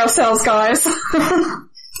prepare ourselves, guys.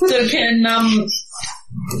 So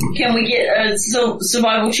can we get a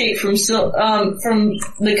survival check from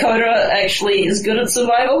Dakota actually is good at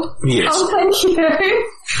survival? Yes. Oh, thank you.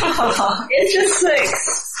 It's just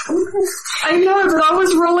 6. I know, but I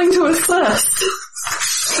was rolling to assist.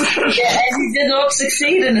 Yeah, and you did not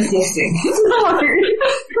succeed in assisting. No.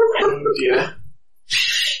 Oh dear.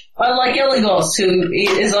 Unlike Elagos, who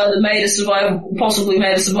is either possibly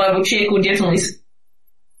made a survival check or definitely...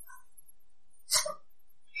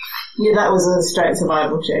 Yeah, that was a straight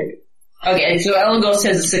survival check. Okay, so Elagos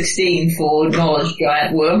has a 16 for knowledge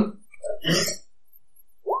giant worm.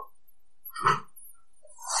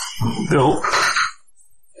 Bill?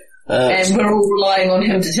 And we're all relying on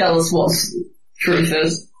him to tell us what truth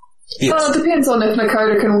is. Yes. Well, it depends on if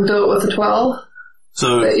Nakoda can do it with a 12.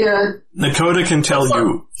 So, But yeah. Nakoda can tell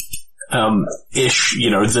you,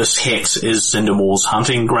 this hex is Cindermore's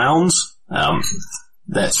hunting grounds.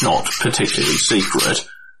 That's not particularly secret.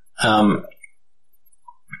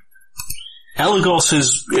 Elagos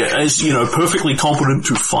is, perfectly competent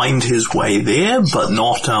to find his way there, but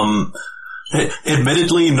not,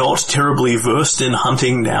 admittedly not terribly versed in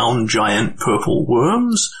hunting down giant purple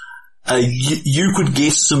worms. You could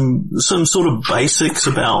guess some sort of basics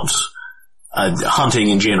about hunting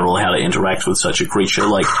in general, how to interact with such a creature.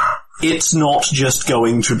 Like, it's not just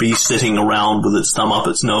going to be sitting around with its thumb up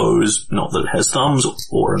its nose, not that it has thumbs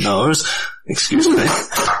or a nose, excuse me.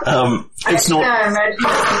 It's not... I imagine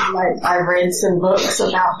I read some books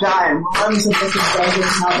about giant worms and this is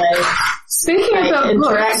how they Speaking about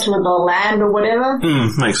interact books, with the land or whatever.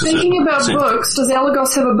 Makes speaking about books, does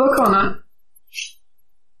Elagos have a book on it?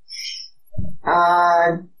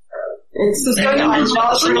 It's Don't you I'm have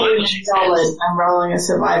not really knowledge? solid. I'm rolling a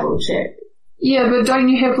survival check. Yeah, but don't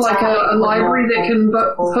you have like a library that can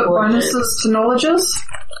put bonuses to knowledges?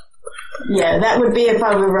 Yeah, that would be if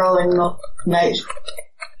I were rolling nature.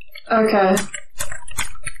 Okay.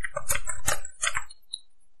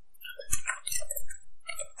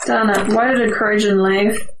 Darn it, why did Crojan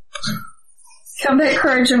leave? Come back,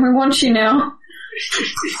 Crojan, we want you now.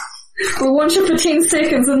 We want you for 10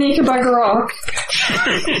 seconds and then you can bugger off.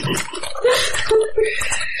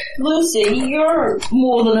 Lucy, you're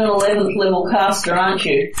more than an 11th level caster, aren't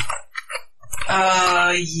you?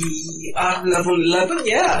 I'm level 11,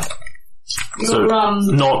 yeah. So,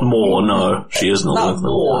 not more, no. She isn't a Not level.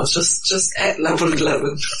 more, just at level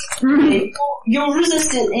 11. Your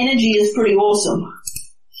resistant energy is pretty awesome.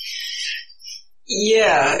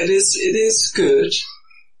 Yeah, it is good.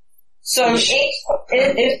 So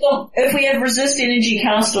if we have resist energy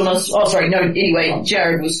cast on us, anyway,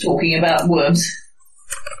 Jared was talking about worms.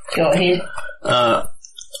 Go ahead.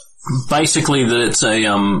 Basically that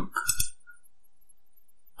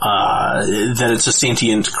it's a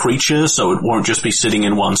sentient creature, so it won't just be sitting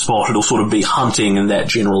in one spot, it'll sort of be hunting in that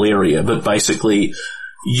general area, but basically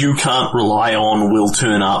you can't rely on will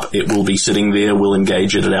turn up, it will be sitting there, we'll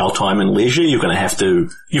engage it at our time and leisure. You've got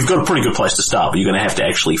a pretty good place to start, but you're going to have to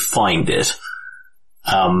actually find it.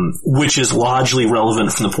 Which is largely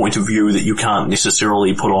relevant from the point of view that you can't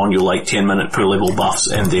necessarily put on your 10-minute per level buffs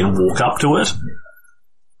and then walk up to it.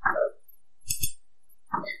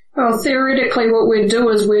 Well, theoretically what we'd do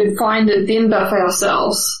is we'd find it, then buff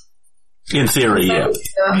ourselves. In theory, yeah.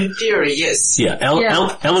 In theory, yes. Yeah,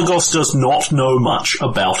 Elagos does not know much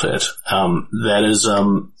about it. That is,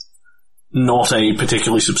 not a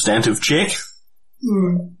particularly substantive check.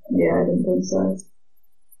 Yeah, I didn't think so.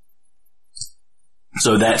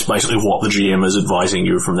 So that's basically what the GM is advising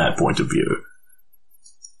you from that point of view.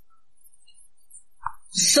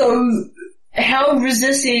 So, how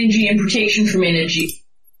resist energy and protection from energy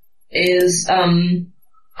is,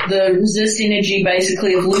 the resist energy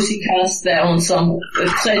basically if Lucy casts that on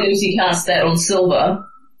say Lucy casts that on Silver,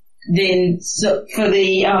 then for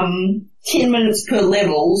the 10 minutes per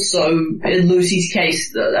level, so in Lucy's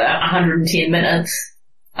case, 110 minutes,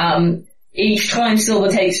 each time Silver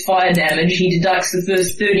takes fire damage, he deducts the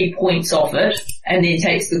first 30 points off it, and then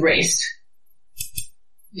takes the rest.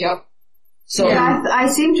 Yep. So, yeah, I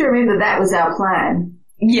seem to remember that was our plan.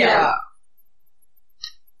 Yeah.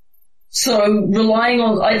 So, relying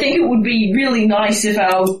on, I think it would be really nice if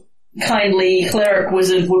our kindly cleric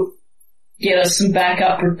wizard would get us a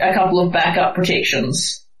couple of backup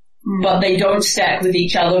protections. But they don't stack with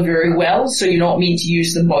each other very well, so you're not meant to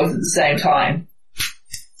use them both at the same time.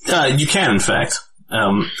 You can, in fact.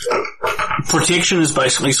 Protection is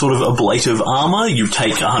basically sort of ablative armor. You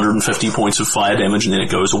take 150 points of fire damage and then it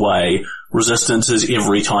goes away. Resistance is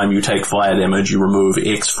every time you take fire damage, you remove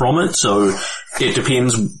X from it. So it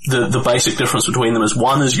depends. The basic difference between them is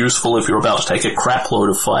one is useful if you're about to take a crap load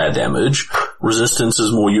of fire damage. Resistance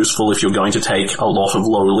is more useful if you're going to take a lot of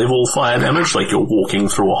low level fire damage, like you're walking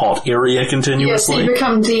through a hot area continuously. Yes, you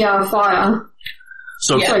become DR fire.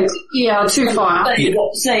 So, yeah, 2 fire.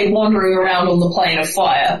 Say wandering around on the plane of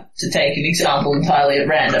fire, to take an example entirely at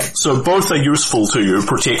random. So both are useful to you.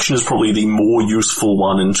 Protection is probably the more useful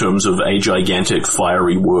one in terms of a gigantic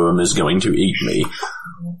fiery worm is going to eat me.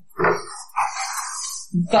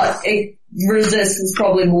 But resist is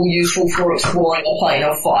probably more useful for exploring a plane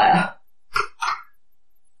of fire.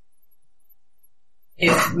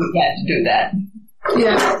 If we had to do that.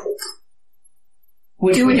 Yeah.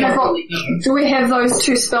 Do we have those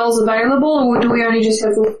 2 spells available, or do we only just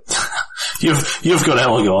have the... You've got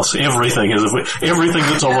Elagos. Everything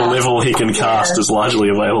that's of a level he can cast is largely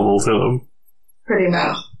available to him. Pretty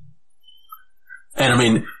much. And I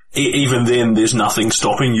mean, even then, there's nothing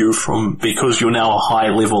stopping you from, because you're now a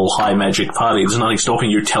high-level, high-magic party, there's nothing stopping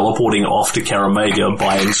you teleporting off to Karamega,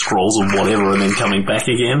 buying scrolls of whatever, and then coming back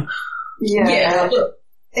again. Yeah.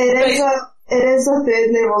 It is a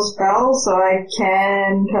 3rd level spell, so I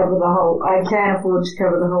can afford to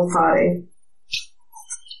cover the whole party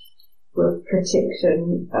with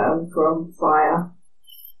protection from fire.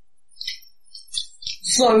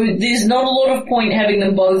 So there's not a lot of point having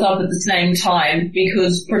them both up at the same time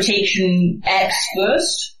because protection acts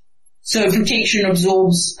first. So protection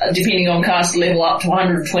absorbs, depending on cast level, up to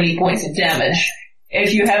 120 points of damage.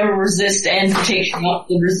 If you have a resist and protection up,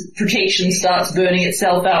 the protection starts burning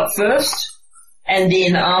itself out first. And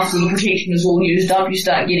then after the protection is all used up, you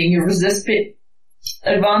start getting your resist bit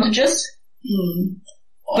advantages.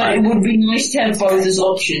 But it would be nice to have both as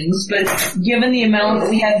options, but given the amount that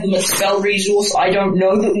we have them as spell resource, I don't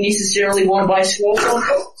know that we necessarily want to buy scrolls on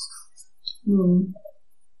it.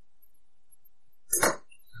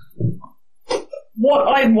 What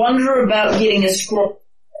I wonder about getting a scroll,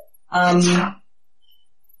 I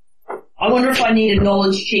wonder if I need a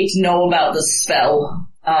knowledge check to know about this spell.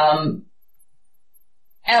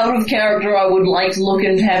 Out of character, I would like to look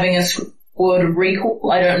into having a word of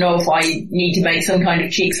recall. I don't know if I need to make some kind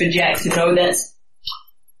of check for Jack to know this.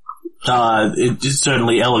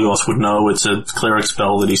 Certainly Elagos would know. It's a cleric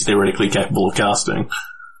spell that he's theoretically capable of casting.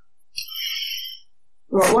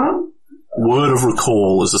 What one? Word of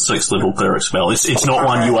Recall is a 6th level cleric spell. It's not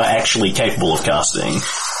one you are actually capable of casting,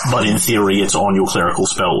 but in theory it's on your clerical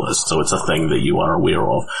spell list, so it's a thing that you are aware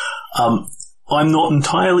of. I'm not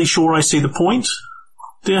entirely sure I see the point.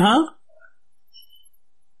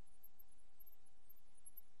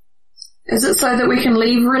 Is it so that we can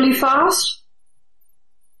leave really fast?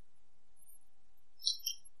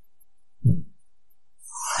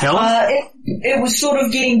 Helen? It was sort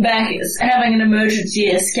of getting back, having an emergency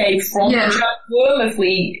escape from the giant worm if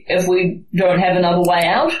we don't have another way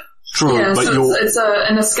out. True, yeah, but so it's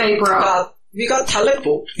an escape route. We got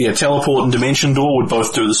teleport. Yeah, teleport and dimension door would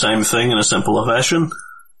both do the same thing in a simpler fashion.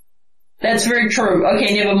 That's very true.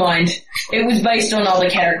 Okay, never mind. It was based on other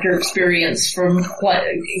character experience from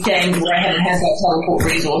games where I haven't had that teleport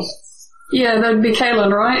resource. Yeah, that'd be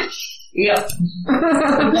Kalen, right? Yep.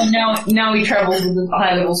 now he travels with a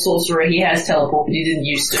high level sorcerer. He has teleport, but he didn't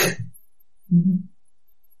used to.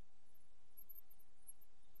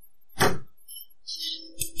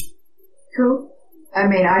 Cool. I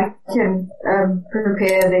mean, I can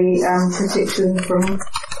prepare the protection from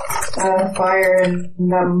fire, and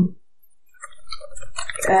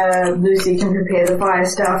Lucy can prepare the fire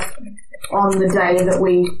stuff on the day that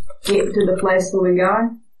we get to the place where we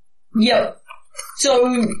go. Yep. So,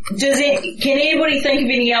 can anybody think of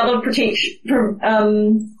any other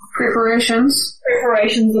preparations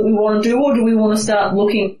that we want to do, or do we want to start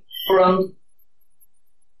looking for,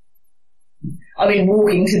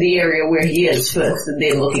 walking to the area where he is first and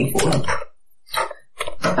then looking for him.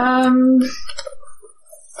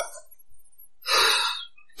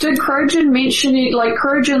 Did Krojan mention it, like,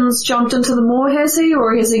 Krojan's jumped into the moor, has he,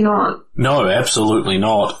 or has he not? No, absolutely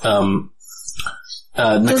not. Does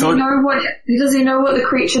he know what the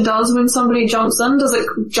creature does when somebody jumps in? Does it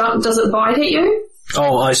bite at you?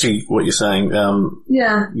 Oh, I see what you're saying.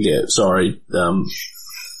 Yeah. Yeah, sorry.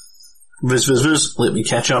 Viz, let me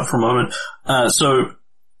catch up for a moment. So,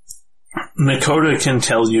 Nakota can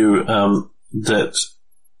tell you, that,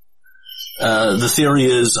 the theory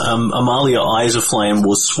is, Amalia Eyes of Flame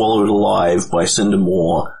was swallowed alive by Cinder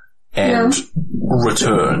Moor and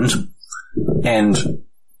returned. And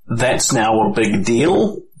that's now a big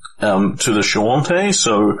deal, to the Shawante.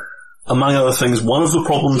 So, among other things, one of the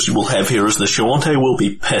problems you will have here is the Shawante will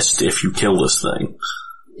be pissed if you kill this thing.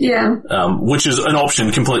 Yeah. Which is an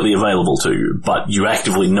option completely available to you, but you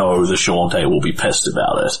actively know the Shawante will be pissed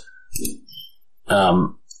about it.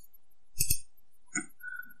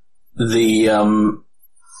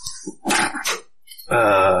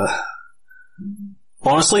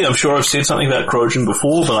 Honestly, I'm sure I've said something about Krojan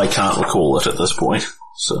before, but I can't recall it at this point,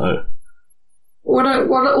 so.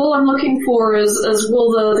 All I'm looking for is will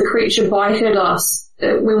the creature bite at us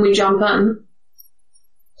when we jump in?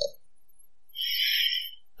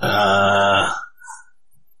 I'm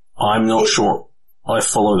not sure I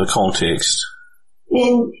follow the context.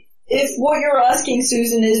 And if what you're asking,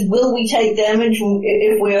 Susan, is will we take damage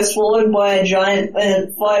if we are swallowed by a giant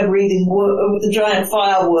fire-breathing giant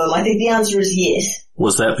fireworm, I think the answer is yes.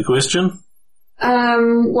 Was that the question?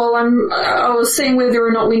 Well, I was seeing whether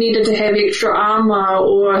or not we needed to have extra armor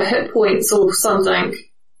or hit points or something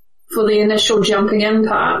for the initial jumping in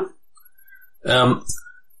part.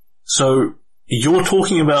 So you're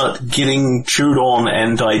talking about getting chewed on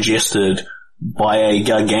and digested by a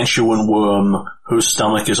gargantuan worm whose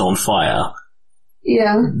stomach is on fire.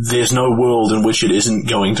 Yeah. There's no world in which it isn't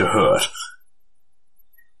going to hurt.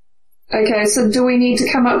 Okay, so do we need to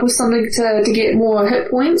come up with something to get more hit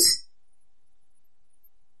points?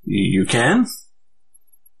 You can?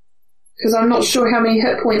 Because I'm not sure how many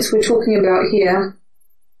hit points we're talking about here.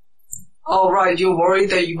 Oh, right, you're worried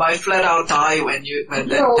that you might flat out die when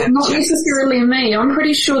No, not necessarily me. I'm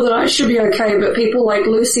pretty sure that I should be okay, but people like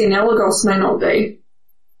Lucy and Elagos may not be.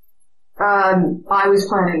 I was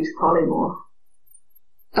planning to polymorph.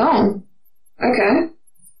 Oh, okay.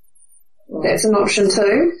 That's an option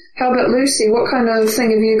too. How about Lucy? What kind of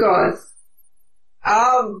thing have you got?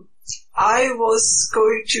 I was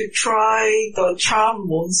going to try the charm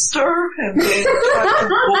monster and then try to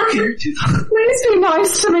walk into the... Please be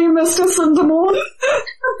nice to me, Mr. Cindermore.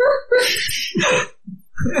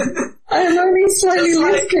 I am only slightly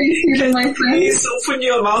less crazy than my friend. Please open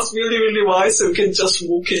your mouth really, really wide so you can just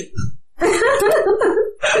walk in.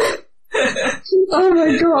 Oh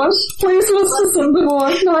my gosh. Please, Mr.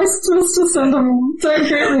 Cindermore. Nice, Mr. Cindermore. Don't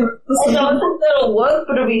hurt me, Mr. I don't think that'll work,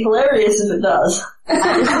 but it'll be hilarious if it does.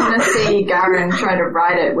 I just want to see Garen try to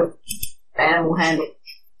ride it with animal handle.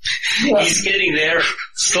 He's getting there.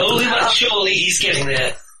 Slowly but surely he's getting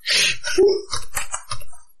there.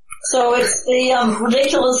 So it's the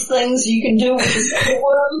ridiculous things you can do with the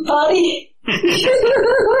worm party?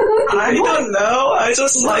 I don't know. I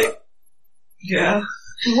just yeah.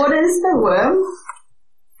 What is the worm?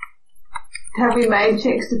 Have we made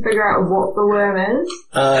checks to figure out what the worm is?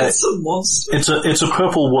 It's a monster. It's a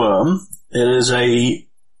purple worm. It is a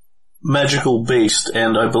magical beast,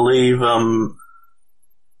 and I believe,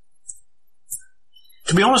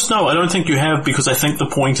 to be honest, no, I don't think you have, because I think the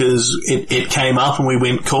point is it came up and we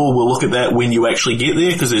went, cool, we'll look at that when you actually get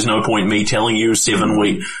there, because there's no point me telling you 7 or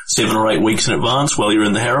 8 weeks in advance while you're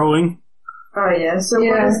in the harrowing. Oh yeah, so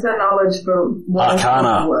what is the knowledge for what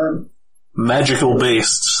Arcana. The worm? Magical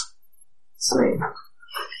beasts. Sweet.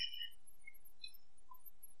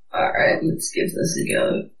 Alright, let's give this a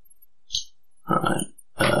go. Alright.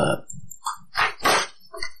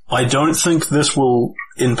 I don't think this will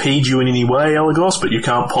impede you in any way, Elagos, but you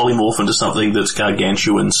can't polymorph into something that's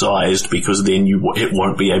gargantuan sized, because then it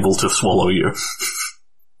won't be able to swallow you.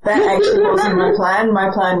 That actually wasn't my plan. My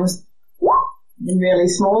plan was really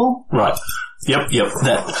small. Right. Yep,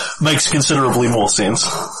 that makes considerably more sense.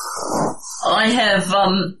 I have,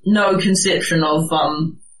 no conception of,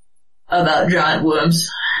 about giant worms.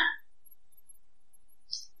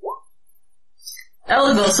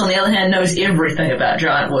 Elagos, on the other hand, knows everything about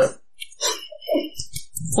giant worms.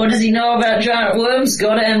 What does he know about giant worms?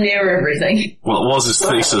 Goddamn near everything. Well, it was his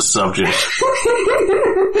thesis subject.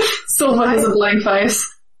 Silver has a blank face.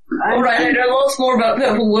 Alright, I know lots more about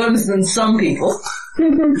purple worms than some people.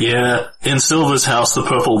 Yeah, in Silver's house, the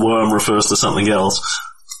purple worm refers to something else.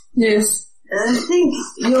 Yes. I think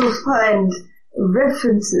you'll find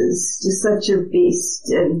references to such a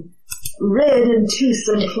beast in Red and Tooth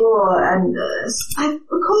and Claw, and I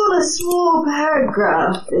recall a small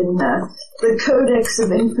paragraph in the Codex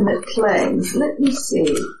of Infinite Planes. Let me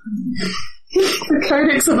see. The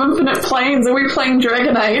Codex of Infinite Planes. Are we playing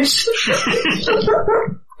Dragon Age?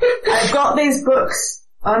 I've got these books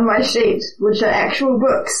on my sheet, which are actual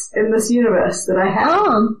books in this universe that I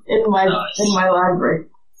have in my library.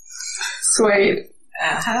 Sweet.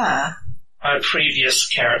 Aha. My previous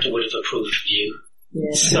character would have approved of you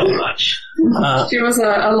so much. She was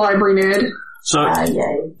a library nerd. So,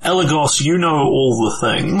 Elagos, you know all the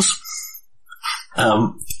things.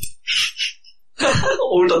 All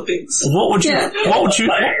the things.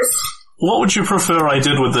 What would you prefer I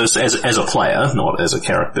did with this as a player, not as a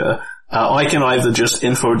character? I can either just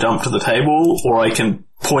info dump to the table, or I can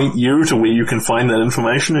point you to where you can find that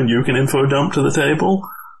information and you can info dump to the table.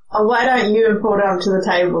 Oh, why don't you info dump to the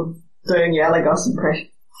table doing your Elagos impression?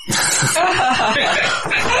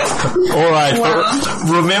 Alright,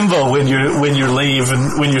 remember when you leave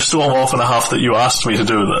and when you storm off in a huff that you asked me to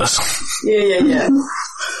do this. Yeah.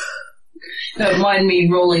 Don't mind me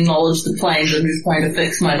rolling knowledge to planes, I'm just trying to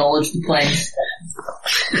fix my knowledge to planes.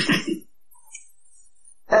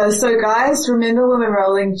 So guys, remember when we're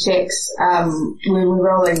rolling checks, when we're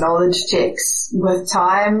rolling knowledge checks with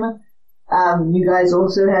time, you guys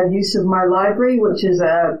also have use of my library, which is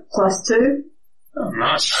a +2. Oh,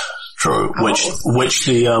 nice. True. Which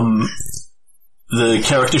the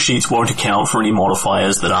character sheets won't account for any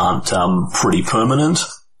modifiers that aren't pretty permanent.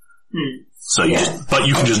 So but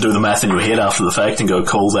you can just do the math in your head after the fact and go,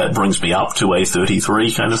 cool, that brings me up to a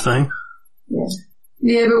 33 kind of thing.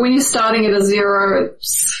 Yeah, but when you're starting at a 0,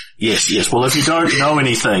 Yes. Well, if you don't know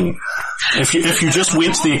anything, if you just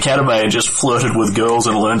went to the academy and just flirted with girls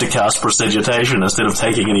and learned to cast prestidigitation instead of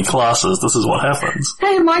taking any classes, this is what happens.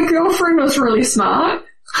 Hey, my girlfriend was really smart.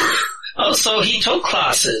 Oh, so he took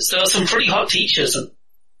classes. There were some pretty hot teachers.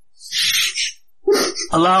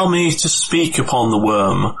 Allow me to speak upon the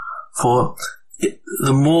worm, for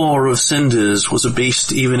the Moor of Cinders was a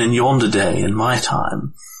beast even in yonder day in my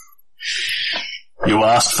time. You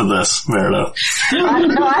asked for this, Meredith.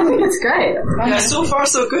 I think it's great. Yeah, so far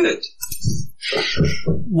so good.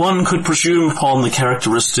 One could presume upon the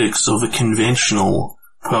characteristics of a conventional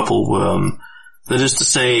purple worm. That is to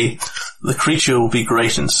say, the creature will be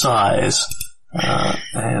great in size,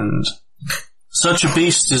 and such a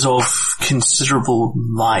beast is of considerable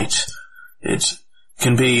might. It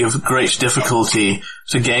can be of great difficulty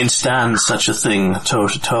to gainstand such a thing toe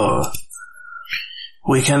to toe.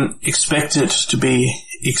 We can expect it to be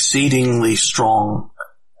exceedingly strong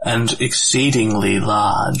and exceedingly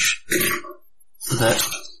large. That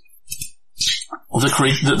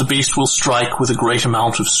the beast will strike with a great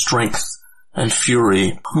amount of strength and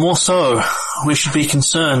fury. More so, we should be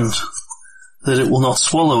concerned that it will not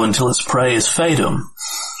swallow until its prey is Fadum.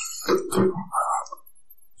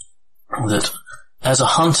 That as a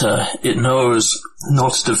hunter, it knows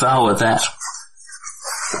not to devour that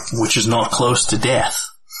which is not close to death.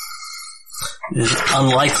 It is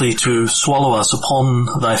unlikely to swallow us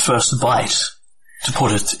upon thy first bite, to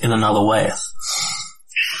put it in another way.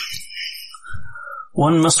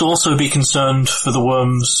 One must also be concerned for the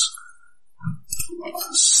worm's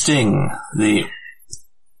sting, the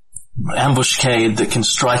ambuscade that can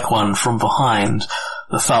strike one from behind,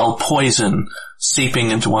 the foul poison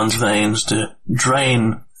seeping into one's veins to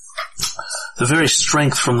drain the very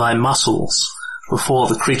strength from thy muscles before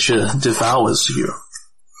the creature devours you.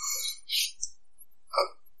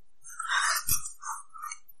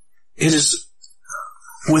 It is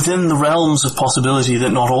within the realms of possibility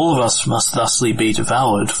that not all of us must thusly be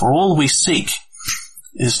devoured, for all we seek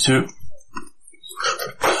is to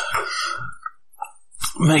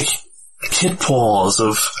make kit paws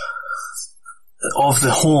of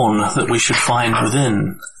the horn that we should find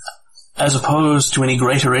within, as opposed to any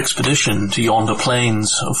greater expedition to yonder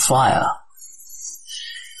plains of fire.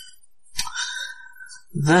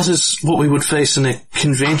 That is what we would face in a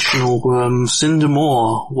conventional worm. Cinder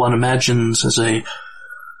Moor, one imagines, as a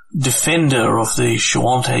defender of the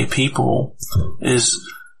Shawante people, is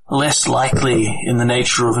less likely in the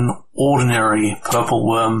nature of an ordinary purple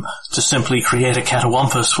worm to simply create a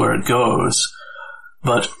catawampus where it goes.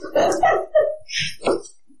 But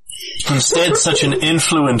instead, such an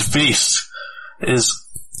influent beast is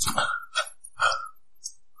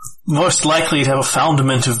most likely to have a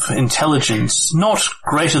foundament of intelligence, not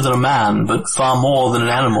greater than a man, but far more than an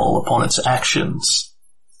animal upon its actions.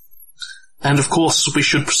 And of course we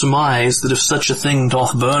should surmise that if such a thing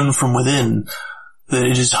doth burn from within, then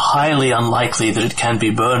it is highly unlikely that it can be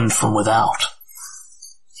burned from without.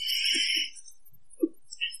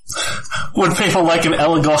 Would people like an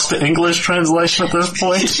Elagos to English translation at this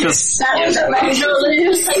point? That was amazing.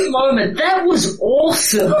 Just take a moment. That was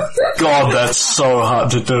awesome. God, that's so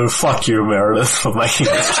hard to do. Fuck you, Meredith, for making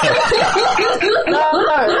this character. No,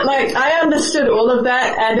 like, I understood all of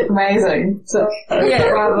that and amazing. So,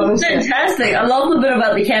 Yeah, fantastic. I love the bit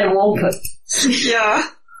about the cat and Walpert. Yeah.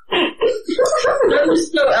 That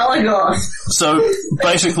was so Elagos. So,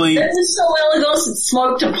 basically, That was so Elagos it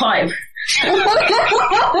smoked a pipe.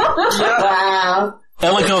 wow.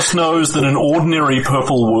 Elagos knows that an ordinary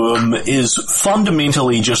purple worm is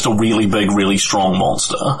fundamentally just a really big, really strong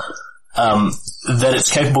monster. That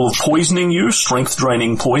it's capable of poisoning you,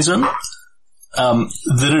 strength-draining poison.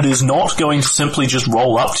 That it is not going to simply just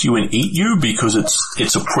roll up to you and eat you because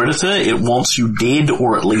it's a predator. It wants you dead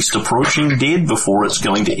or at least approaching dead before it's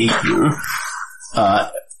going to eat you.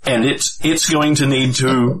 And it's going to need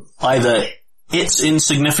to either it's in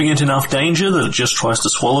significant enough danger that it just tries to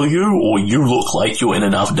swallow you, or you look like you're in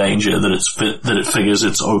enough danger that it figures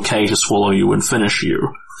it's okay to swallow you and finish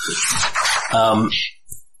you.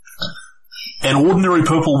 An ordinary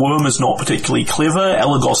purple worm is not particularly clever.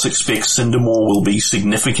 Elagos expects Cindermore will be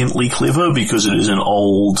significantly clever because it is an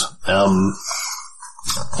old,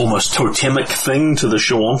 almost totemic thing to the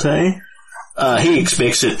Shawante. He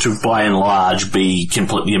expects it to, by and large, be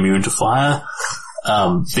completely immune to fire.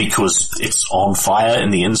 Because it's on fire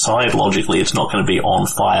in the inside, logically it's not going to be on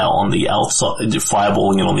fire on the outside.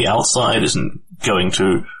 Fireballing it on the outside isn't going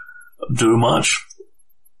to do much.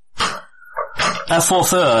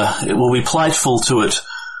 Forth, it will be plightful to it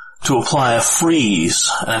to apply a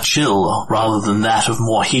freeze and a chill rather than that of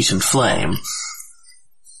more heat and flame.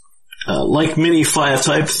 Like many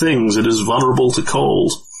fire-type things, it is vulnerable to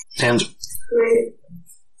cold. And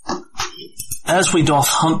as we doth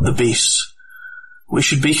hunt the beast, we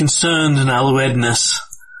should be concerned in our awareness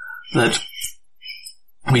that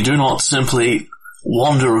we do not simply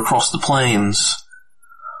wander across the plains,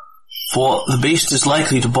 for the beast is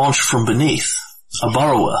likely to launch from beneath, a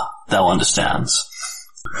burrower, thou understands.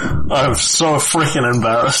 I'm so freaking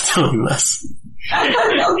embarrassed doing this.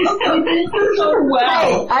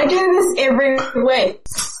 Wow. I do this every week.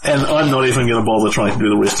 And I'm not even going to bother trying to do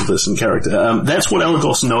the rest of this in character. That's what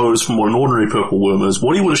Elagos knows from what an ordinary purple worm is.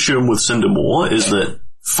 What he would assume with Cindermore is that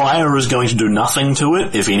fire is going to do nothing to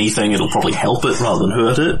it. If anything, it'll probably help it rather than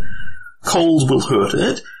hurt it. Cold will hurt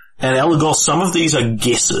it. And Elagos, some of these are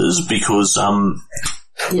guesses because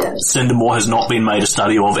Cindermore has not been made a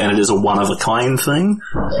study of, and it is a one-of-a-kind thing.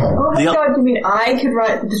 Oh my god, you mean I could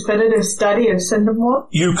write the definitive study of Cindermore?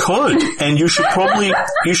 You could, and you should probably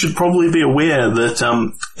be aware that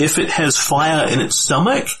if it has fire in its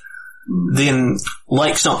stomach, then,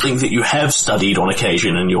 like something that you have studied on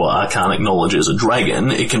occasion in your arcanic knowledge as a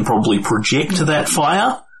dragon, it can probably project that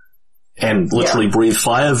fire and literally breathe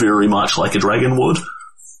fire very much like a dragon would.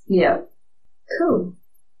 Yeah. Cool.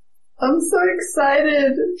 I'm so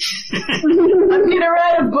excited. I'm gonna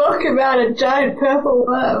write a book about a giant purple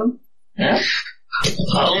worm. Yeah.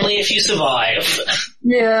 Only if you survive.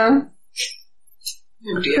 Yeah.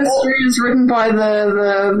 History is written by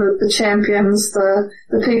the champions, the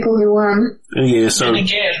people who won. Yeah, so... And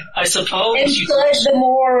again, I suppose Inside the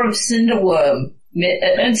Maw of Cinderworm.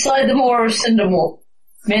 Inside the Maw of Cindermore.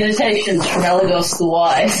 Meditations from Elagos the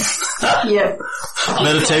Wise. Yep.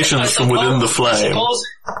 Meditations from within the flame. I suppose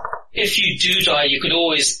if you do die, you could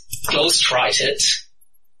always ghostwrite it.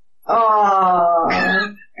 Oh.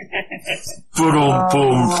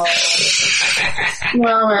 Boom.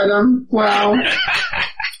 Wow, Adam. Wow.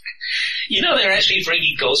 You know they're actually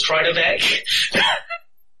bringing Ghostwriter back.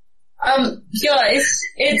 Guys,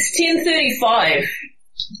 it's 10:35.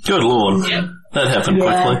 Good lord. Yep. That happened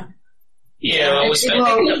quickly. Yeah, I was picking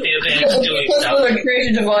up the event doing Because stuff. we were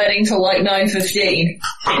treasure dividing till like 9:15.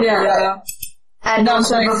 Yeah. And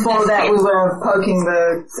also before that we were poking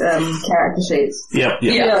the character sheets. Yep.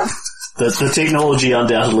 Yeah. The technology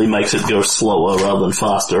undoubtedly makes it go slower rather than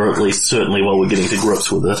faster, or at least certainly while we're getting to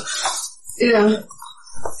grips with it. Yeah.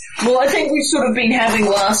 Well, I think we've sort of been having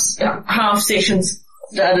last half sessions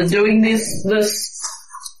that are doing this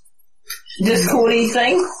Discord-y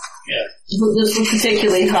thing. Yeah. This was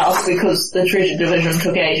particularly half because the treasure division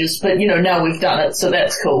took ages, but now we've done it, so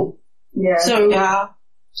that's cool. Yeah. So,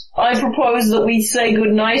 I propose that we say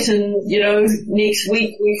goodnight and, next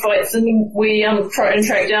week we fight something, we try and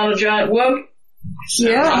track down a giant worm.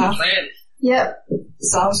 Yeah. Plan. Yep.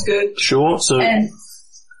 Sounds good. Sure, so... And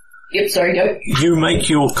Yep, sorry, go. You make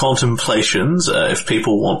your contemplations. If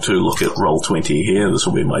people want to look at Roll20 here, this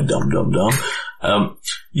will be my dum.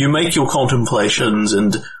 You make your contemplations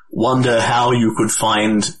and wonder how you could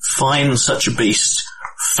find such a beast,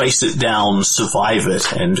 face it down, survive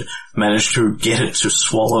it, and manage to get it to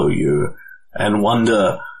swallow you, and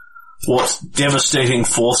wonder what devastating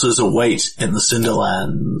forces await in the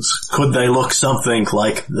Cinderlands. Could they look something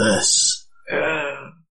like this?